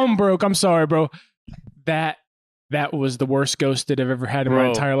 my phone broke. I'm sorry, bro. That was the worst ghosted I've ever had in my Bro.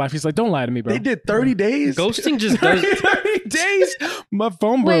 entire life. He's like, don't lie to me, bro. They did 30 days. Ghosting just does 30 days. My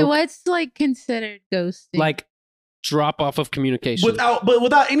phone Wait, broke. what's like considered ghosting? like drop off of communication.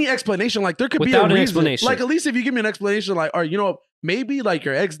 without any explanation. Like there could be a Without an reason. explanation. Like at least if you give me an explanation, like, or you know, maybe like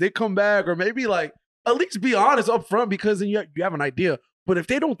your ex did come back, or maybe like at least be honest up front, because then you have an idea. But if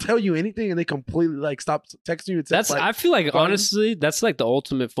they don't tell you anything and they completely like stop texting you, it's That's like I feel like fun. honestly, that's like the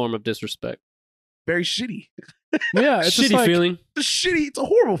ultimate form of disrespect. very shitty. Yeah, it's just Shitty like, feeling. It's shitty. It's a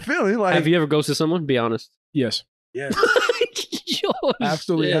horrible feeling. Like Have you ever ghosted someone? Be honest. yes, yes, Yo,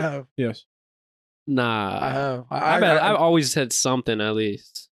 absolutely shit. have. yes. Nah. I have. I've always had something at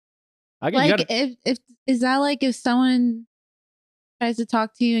least. You like gotta- if is that like if someone tries to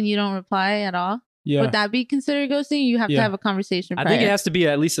talk to you and you don't reply at all? Yeah. Would that be considered ghosting? You have to Yeah. have a conversation. I Prior. think it has to be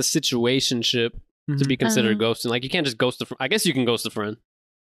at least a situationship to be considered Uh-huh. ghosting. Like you can't just ghost a friend. I guess you can ghost a friend.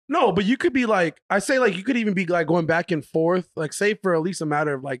 No, but you could be like, I say like you could even be like going back and forth, like say for at least a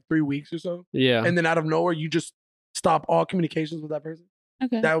matter of like 3 weeks or so, Yeah. and then out of nowhere you just stop all communications with that person.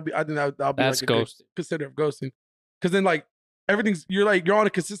 Okay. That would be, I think that would be That's like a good ghosting. consider of ghosting, because then like everything's you're on a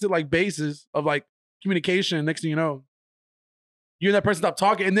consistent like basis of like communication. Next thing you know, you and that person stop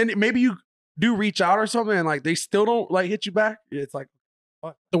talking, and then maybe you do reach out or something, and like they still don't like hit you back. It's like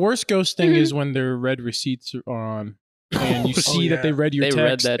The worst ghosting Mhm. is when their red receipts are on and you Oh, see yeah. that they read your They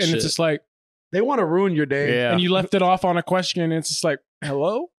read text that and shit. it's just like, they want to ruin your day. Yeah. and you left it off on a question and it's just like,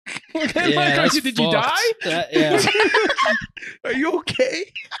 hello? Like, that's did you fucked. die? Yeah. Are you okay?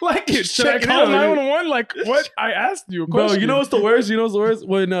 Like, should I checking call in on you. 911? Like, what? I asked you a Bro, question. you know what's the worst? You know what's the worst?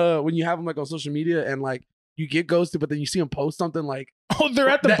 When you have them like on social media and like you get ghosted, but then you see them post something like, Oh, they're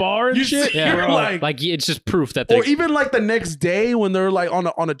at the that- bar and you shit? see- Yeah. You're like- It's just proof that or they even like the next day when they're like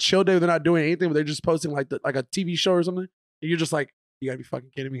on a chill day, they're not doing anything, but they're just posting like like a TV show or something. And you're just like, you gotta be fucking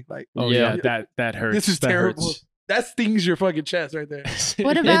kidding me! Like, Oh, Yeah. yeah. That hurts. this is That terrible. hurts. That stings your fucking chest right there.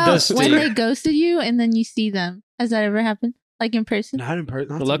 What It about does when sting. they ghosted you and then you see them? Has that ever happened? Like in person? Not in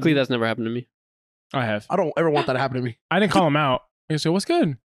person. Well, luckily that's never happened to me. I have. I don't ever want that to happen to me. I didn't call him out. I said, what's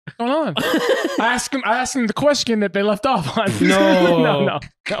good? What's going on? I asked him the question that they left off on. No.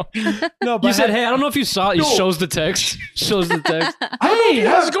 No, but You said, "Hey, I don't know if you saw it." He No. shows the text. Shows the text. hey,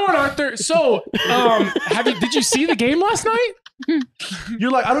 how's it going, Arthur? So, did you see the game last night? You're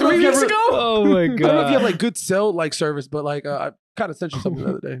like, I don't know 3 if you weeks ever. ago? Oh my I don't know if you have god, like good cell like service, but like I kind of sent you something the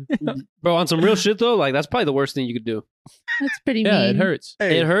other day. bro! On some real shit though, like that's probably the worst thing you could do. That's pretty Yeah, mean. it hurts.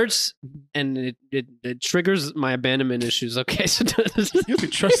 Hey, It hurts, and it triggers my abandonment issues. Okay, so you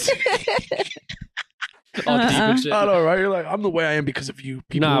can trust. all deep and shit. I know, right? You're like, I'm the way I am because of you.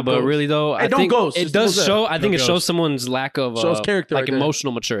 People Nah, who but ghost. really though, Hey, I don't think ghost. it Just does don't show. I think Don't it shows ghost. someone's lack of Shows character like right there.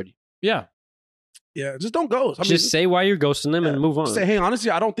 emotional maturity. Yeah. Yeah, just don't ghost. I mean, Just say why you're ghosting them yeah, and move on. say, hey,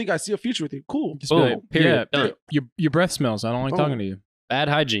 honestly, I don't think I see a future with you. Cool. Just Boom. be like, Period. yeah, Done. your breath smells. I don't like Boom. talking to you. Bad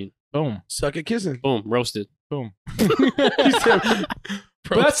hygiene. Boom. Suck at kissing. Boom. Roasted. Boom. He said,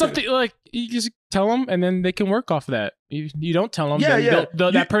 But that's something like you just tell them, and then they can work off of that. You don't tell them, Yeah, then yeah.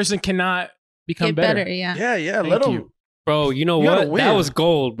 that You- person cannot become Get better, yeah. Yeah, yeah. Thank Let them. you. Bro, you know You gotta what? That win. was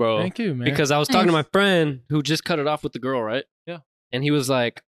gold, bro. Thank you, man. Because I was talking to my Nice. friend who just cut it off with the girl, right? Yeah. And he was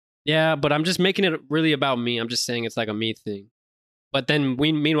like, "Yeah, but I'm just making it really about me. I'm just saying it's like a me thing." But then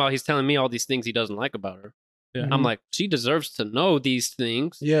meanwhile, he's telling me all these things he doesn't like about her. Yeah. I'm like, she deserves to know these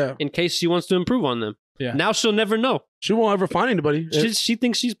things Yeah. in case she wants to improve on them. Yeah. Now she'll never know. She won't ever find anybody. She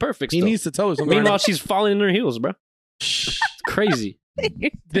thinks she's perfect. He Still. needs to tell her something. Meanwhile, she's falling in her heels, bro. Shh. It's crazy.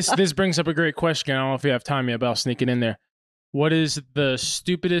 This brings up a great question. I don't know if you have time yet, but I'll sneak it in there. What is the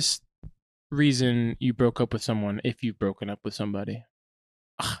stupidest reason you broke up with someone if you've broken up with somebody?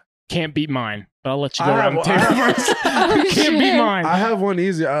 Ugh, can't beat mine, but I'll let you go around the table first. Oh, Can't beat shit. mine. I have one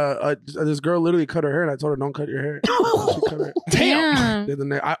easy. This girl literally cut her hair, and I told her don't cut your hair. She cut her. Damn. Did the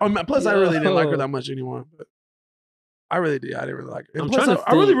neck. Plus, I really didn't like her that much anymore. But I really did. I didn't really like her. And I'm plus, trying to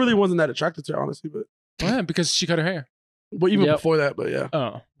I really, think. really wasn't that attracted to her, honestly. But Yeah, because she cut her hair. even Yep. before that, but yeah.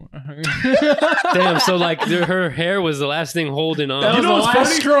 Oh. Damn, so like her hair was the last thing holding on. That was You know the what's last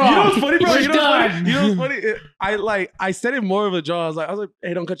funny? straw. You know what's funny, bro? We're You know what's funny? done. You know what's funny? I said it more of a joke. I was like,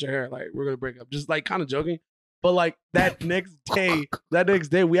 hey, don't cut your hair. Like, we're gonna break up. Just like kind of joking. But like that next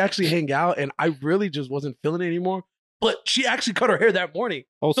day, we actually hang out, and I really just wasn't feeling it anymore. But she actually cut her hair that morning.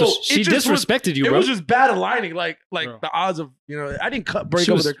 Also, So she it just disrespected you, It bro. was just bad aligning. Like Bro. the odds of I didn't break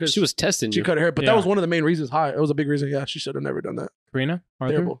she up was, with her because she was testing she you. cut her hair. But Yeah. that was one of the main reasons. It was a big reason. Yeah, she should have never done that. Karina?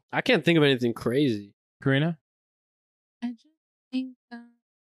 Arthur? Terrible. I can't think of anything crazy. Karina? I just think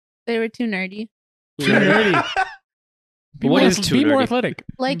they were too nerdy. Too nerdy. Be What more, is too be more nerdy? athletic.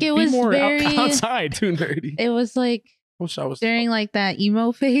 Like it Be was more very. outside. Too nerdy. It was like Wish I was during like that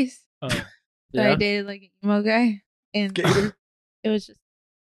emo phase. Oh. So I Yeah, dated like an emo guy, and skater. it was just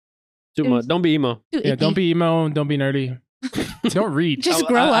too it much. was- Don't be emo. too Yeah, don't icky. be emo. Don't be nerdy. Don't read. Just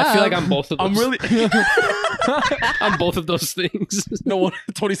grow I up. feel like I'm both of those. I'm really I'm both of those things. no one.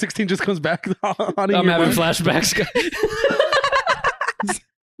 2016 just comes back. On I'm your having mind. flashbacks.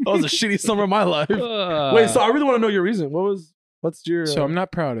 That was a shitty summer of my life. Wait, so I really want to know your reason. What's your? So I'm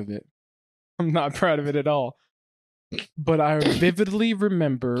not proud of it. I'm not proud of it at all. But I vividly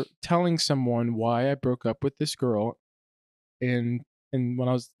remember telling someone why I broke up with this girl, and when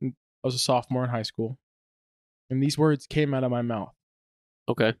I was a sophomore in high school, and these words came out of my mouth.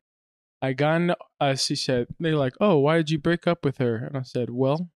 Okay. I got in, she said, they're like, oh, why did you break up with her? And I said,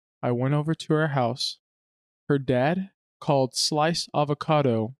 well, I went over to her house. Her dad called sliced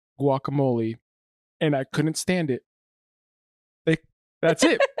avocado guacamole, and I couldn't stand it. That's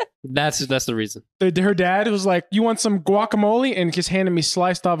it. That's the reason. Her dad was like, you want some guacamole? And just handed me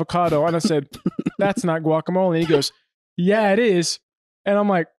sliced avocado. And I said, that's not guacamole. And he goes, yeah, it is. And I'm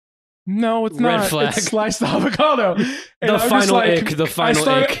like, no, it's Red not. flag. It's sliced avocado. And The I was just final like- ick. The final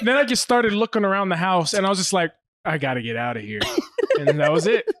ick. Then I just started looking around the house, and I was just like, I got to get out of here. And that was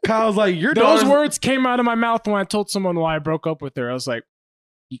it. Kyle's like your Those daughter's words came out of my mouth when I told someone why I broke up with her. I was like,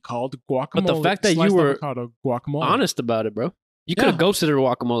 he called guacamole. But the fact that you sliced were avocado guacamole. honest about it, bro. You could have Yeah. ghosted her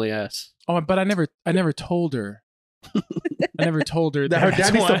guacamole ass. Oh, but I never told her. I never told her that her that's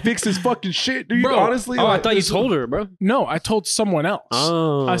dad needs why- to fix his fucking shit. Do you Bro. honestly? Oh, I like, thought you this- told her, bro. No, I told someone else.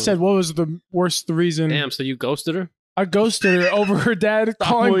 Oh. I said, what was the worst reason? Damn, so you ghosted her? I ghosted her over her dad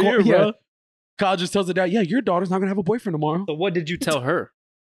calling. Sophomore year, yeah. bro. Kyle just tells the dad, yeah, your daughter's not gonna have a boyfriend tomorrow. So what did you tell her?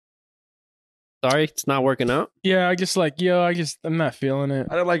 Sorry, it's not working out. Yeah, I just like, I'm not feeling it.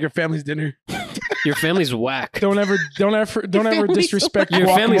 I didn't like your family's dinner. Your family's whack. Don't ever family's disrespect Your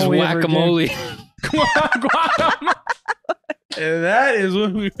family's guacamole ever again. whack-a-mole. Guacamole. And that is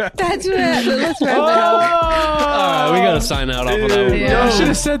what we got. That's what. Let's wrap it up. All right, we gotta sign out off of that one. Yeah. I should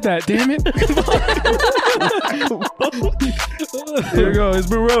have said that. Damn it. There you go. It's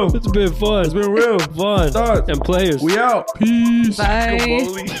been real. It's been fun. It's been real. Fun. Stars. And players. We out. Peace. Bye.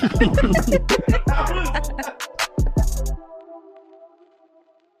 Guacamole.